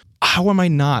Jeep, how am I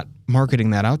not marketing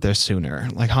that out there sooner?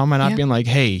 Like, how am I not being like,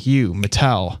 hey, you,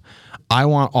 Mattel, I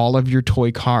want all of your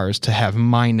toy cars to have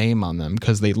my name on them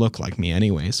because they look like me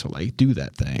anyway. So, like, do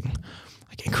that thing.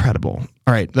 Like, incredible.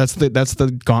 All right, that's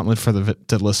the gauntlet for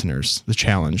the listeners, the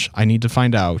challenge. I need to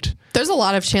find out. There's a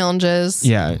lot of challenges.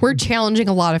 Yeah. We're challenging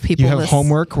a lot of people. You have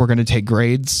homework. We're going to take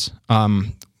grades.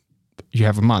 You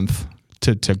have a month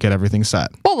to get everything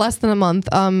set. Well, less than a month.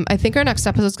 I think our next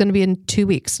episode is going to be in 2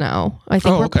 weeks now. I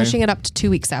think we're pushing it up to 2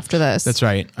 weeks after this. That's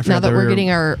right. Now that we're getting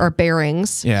our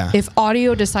bearings. Yeah. If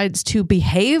audio decides to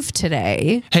behave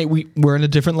today. Hey, we're in a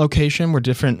different location. We're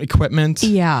different equipment.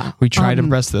 Yeah. We tried our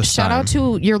best this time. Shout out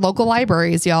to your local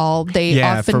libraries, y'all. They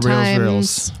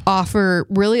oftentimes offer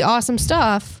really awesome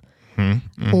stuff.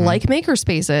 Like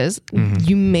makerspaces,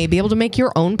 you may be able to make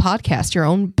your own podcast, your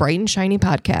own bright and shiny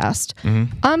podcast.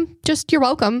 Just you're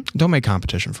welcome. Don't make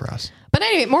competition for us. But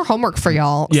anyway, more homework for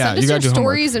y'all. Yeah, Send us your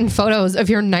stories and photos of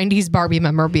your 90s Barbie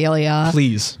memorabilia.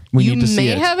 Please. We need to see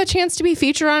it. You may have a chance to be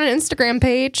featured on an Instagram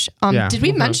page. Did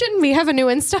we mention we have a new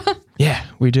Insta? Yeah,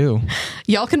 we do.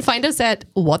 Y'all can find us at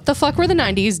What the Fuck Were the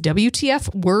 90s?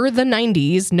 WTF Were the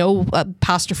 90s? No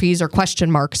apostrophes or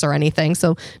question marks or anything.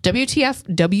 So WTF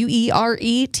WERETHE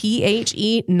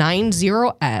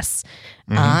 90S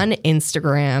on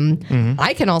Instagram.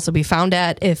 I can also be found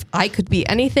at If I Could Be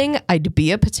Anything, I'd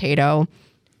Be a Potato.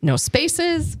 No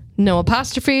spaces, no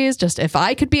apostrophes, just if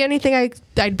I could be anything,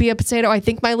 I'd be a potato. I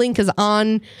think my link is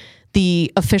on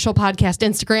the official podcast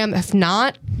Instagram. If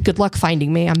not, good luck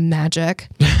finding me. I'm magic.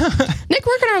 Nick,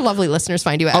 where can our lovely listeners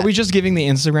find you at? Are we just giving the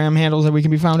Instagram handles that we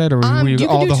can be found at, or you can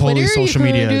all do the holy Twitter, social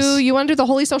medias? You want to do the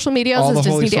holy social medias? All the as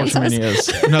holy Disney Dan social says?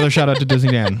 medias. Another shout out to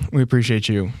Disney Dan. We appreciate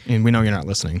you, and we know you're not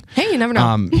listening. Hey, you never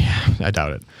know. I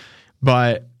doubt it.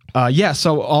 But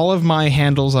so all of my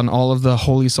handles on all of the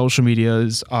holy social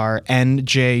medias are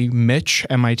NJMitch,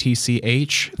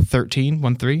 MITCH 13.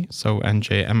 So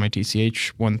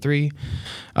NJMITCH 13.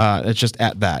 It's just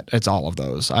at that. It's all of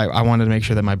those. I wanted to make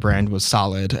sure that my brand was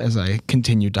solid as I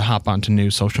continued to hop onto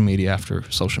new social media after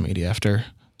social media after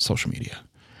social media.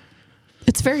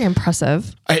 It's very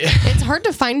impressive. It's hard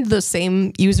to find the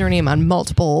same username on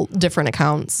multiple different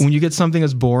accounts. When you get something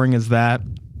as boring as that,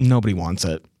 nobody wants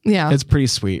it. Yeah. It's pretty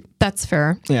sweet. That's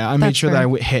fair. Yeah, I made sure that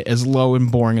I hit as low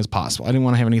and boring as possible. I didn't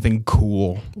want to have anything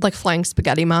cool. Like Flying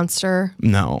Spaghetti Monster.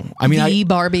 No. I mean,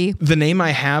 Barbie. The name I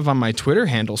have on my Twitter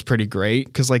handle is pretty great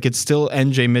because, like, it's still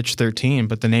NJMitch13,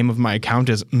 but the name of my account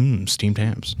is Steamed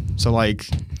Hams. So, like,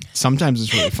 sometimes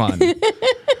it's really fun.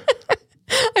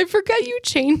 I forgot you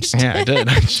changed it. Yeah, I did.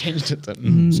 I changed it to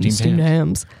Steamed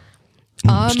Hams.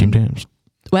 Steamed Hams.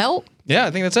 Well, yeah,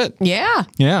 I think that's it. Yeah.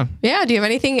 Yeah. Yeah. Do you have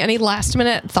any last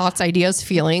minute thoughts, ideas,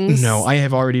 feelings? No, I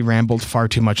have already rambled far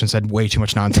too much and said way too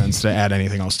much nonsense to add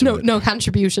anything else to it. No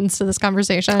contributions to this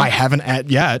conversation. I haven't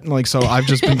yet. Like, so I've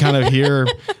just been kind of here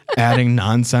adding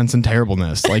nonsense and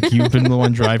terribleness. Like, you've been the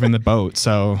one driving the boat.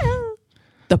 So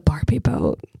the Barbie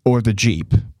boat. Or the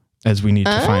Jeep, as we need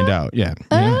to find out. Yeah.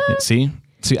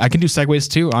 See, I can do segues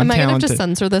too. I'm Am I going to have talented. to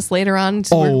censor this later on?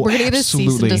 So we're going to get a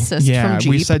cease and desist from Jeep.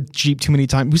 We said Jeep too many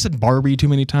times. We said Barbie too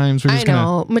many times. I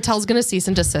know. Mattel's going to cease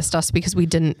and desist us because we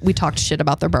talked shit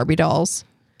about their Barbie dolls.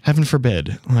 Heaven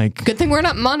forbid. Like, good thing we're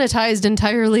not monetized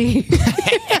entirely.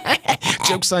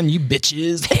 Joke's on you,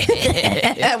 bitches.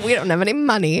 We don't have any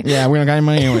money. Yeah, we don't got any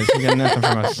money anyways. You got nothing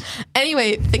from us.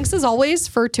 Anyway, thanks as always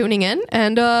for tuning in,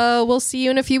 and we'll see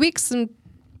you in a few weeks, and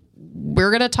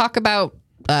we're going to talk about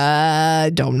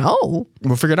don't know.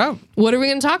 We'll figure it out. What are we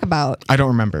going to talk about? I don't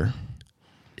remember.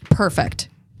 Perfect.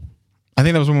 I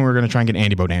think that was when we were going to try and get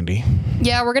Andy Bodandy.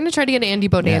 Yeah, we're going to try to get Andy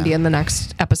Bodandy in the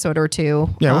next episode or two.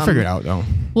 Yeah, we'll figure it out, though.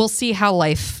 We'll see how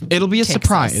life It'll be a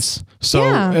surprise. Us. So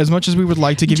as much as we would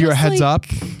like to give you a heads up,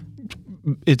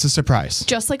 it's a surprise.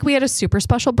 Just like we had a super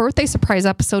special birthday surprise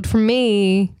episode from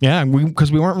me. Yeah,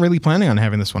 because we weren't really planning on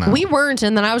having this one out. We weren't.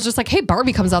 And then I was just like, hey,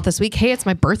 Barbie comes out this week. Hey, it's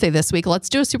my birthday this week. Let's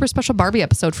do a super special Barbie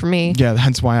episode for me. Yeah,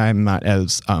 hence why I'm not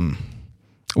as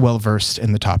well-versed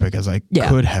in the topic as I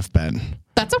could have been.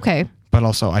 That's okay. But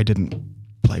also, I didn't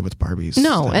play with Barbies.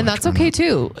 No, and that's okay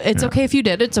too. It's okay if you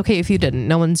did. It's okay if you didn't.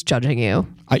 No one's judging you.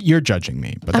 You're judging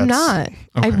me, but I'm not. Okay.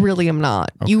 I really am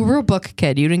not. Okay. You were a book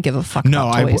kid. You didn't give a fuck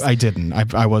about toys. I didn't.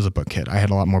 I was a book kid. I had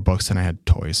a lot more books than I had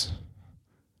toys.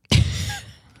 I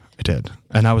did.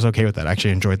 And I was okay with that. I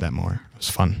actually enjoyed that more. It was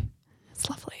fun. It's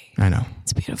lovely. I know.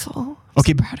 It's beautiful.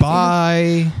 Okay,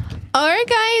 bye. All right,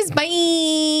 guys.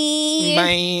 Bye.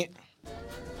 Bye.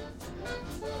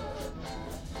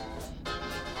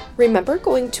 Remember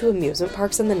going to amusement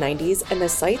parks in the 90s and the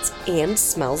sights and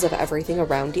smells of everything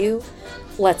around you?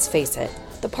 Let's face it,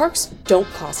 the parks don't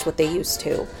cost what they used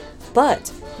to.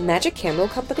 But Magic Candle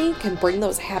Company can bring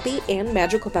those happy and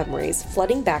magical memories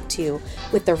flooding back to you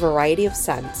with their variety of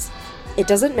scents. It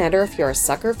doesn't matter if you're a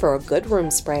sucker for a good room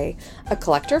spray, a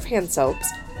collector of hand soaps,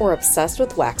 or obsessed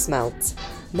with wax melts.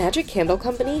 Magic Candle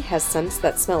Company has scents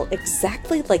that smell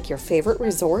exactly like your favorite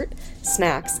resort,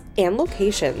 snacks, and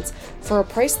locations for a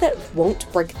price that won't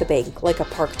break the bank like a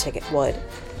park ticket would.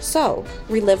 So,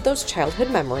 relive those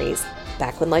childhood memories,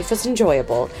 back when life was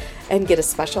enjoyable, and get a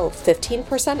special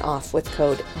 15% off with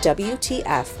code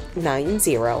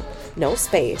WTF90, no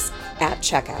space, at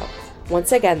checkout.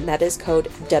 Once again, that is code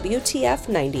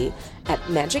WTF90 at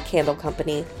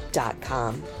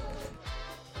magiccandlecompany.com.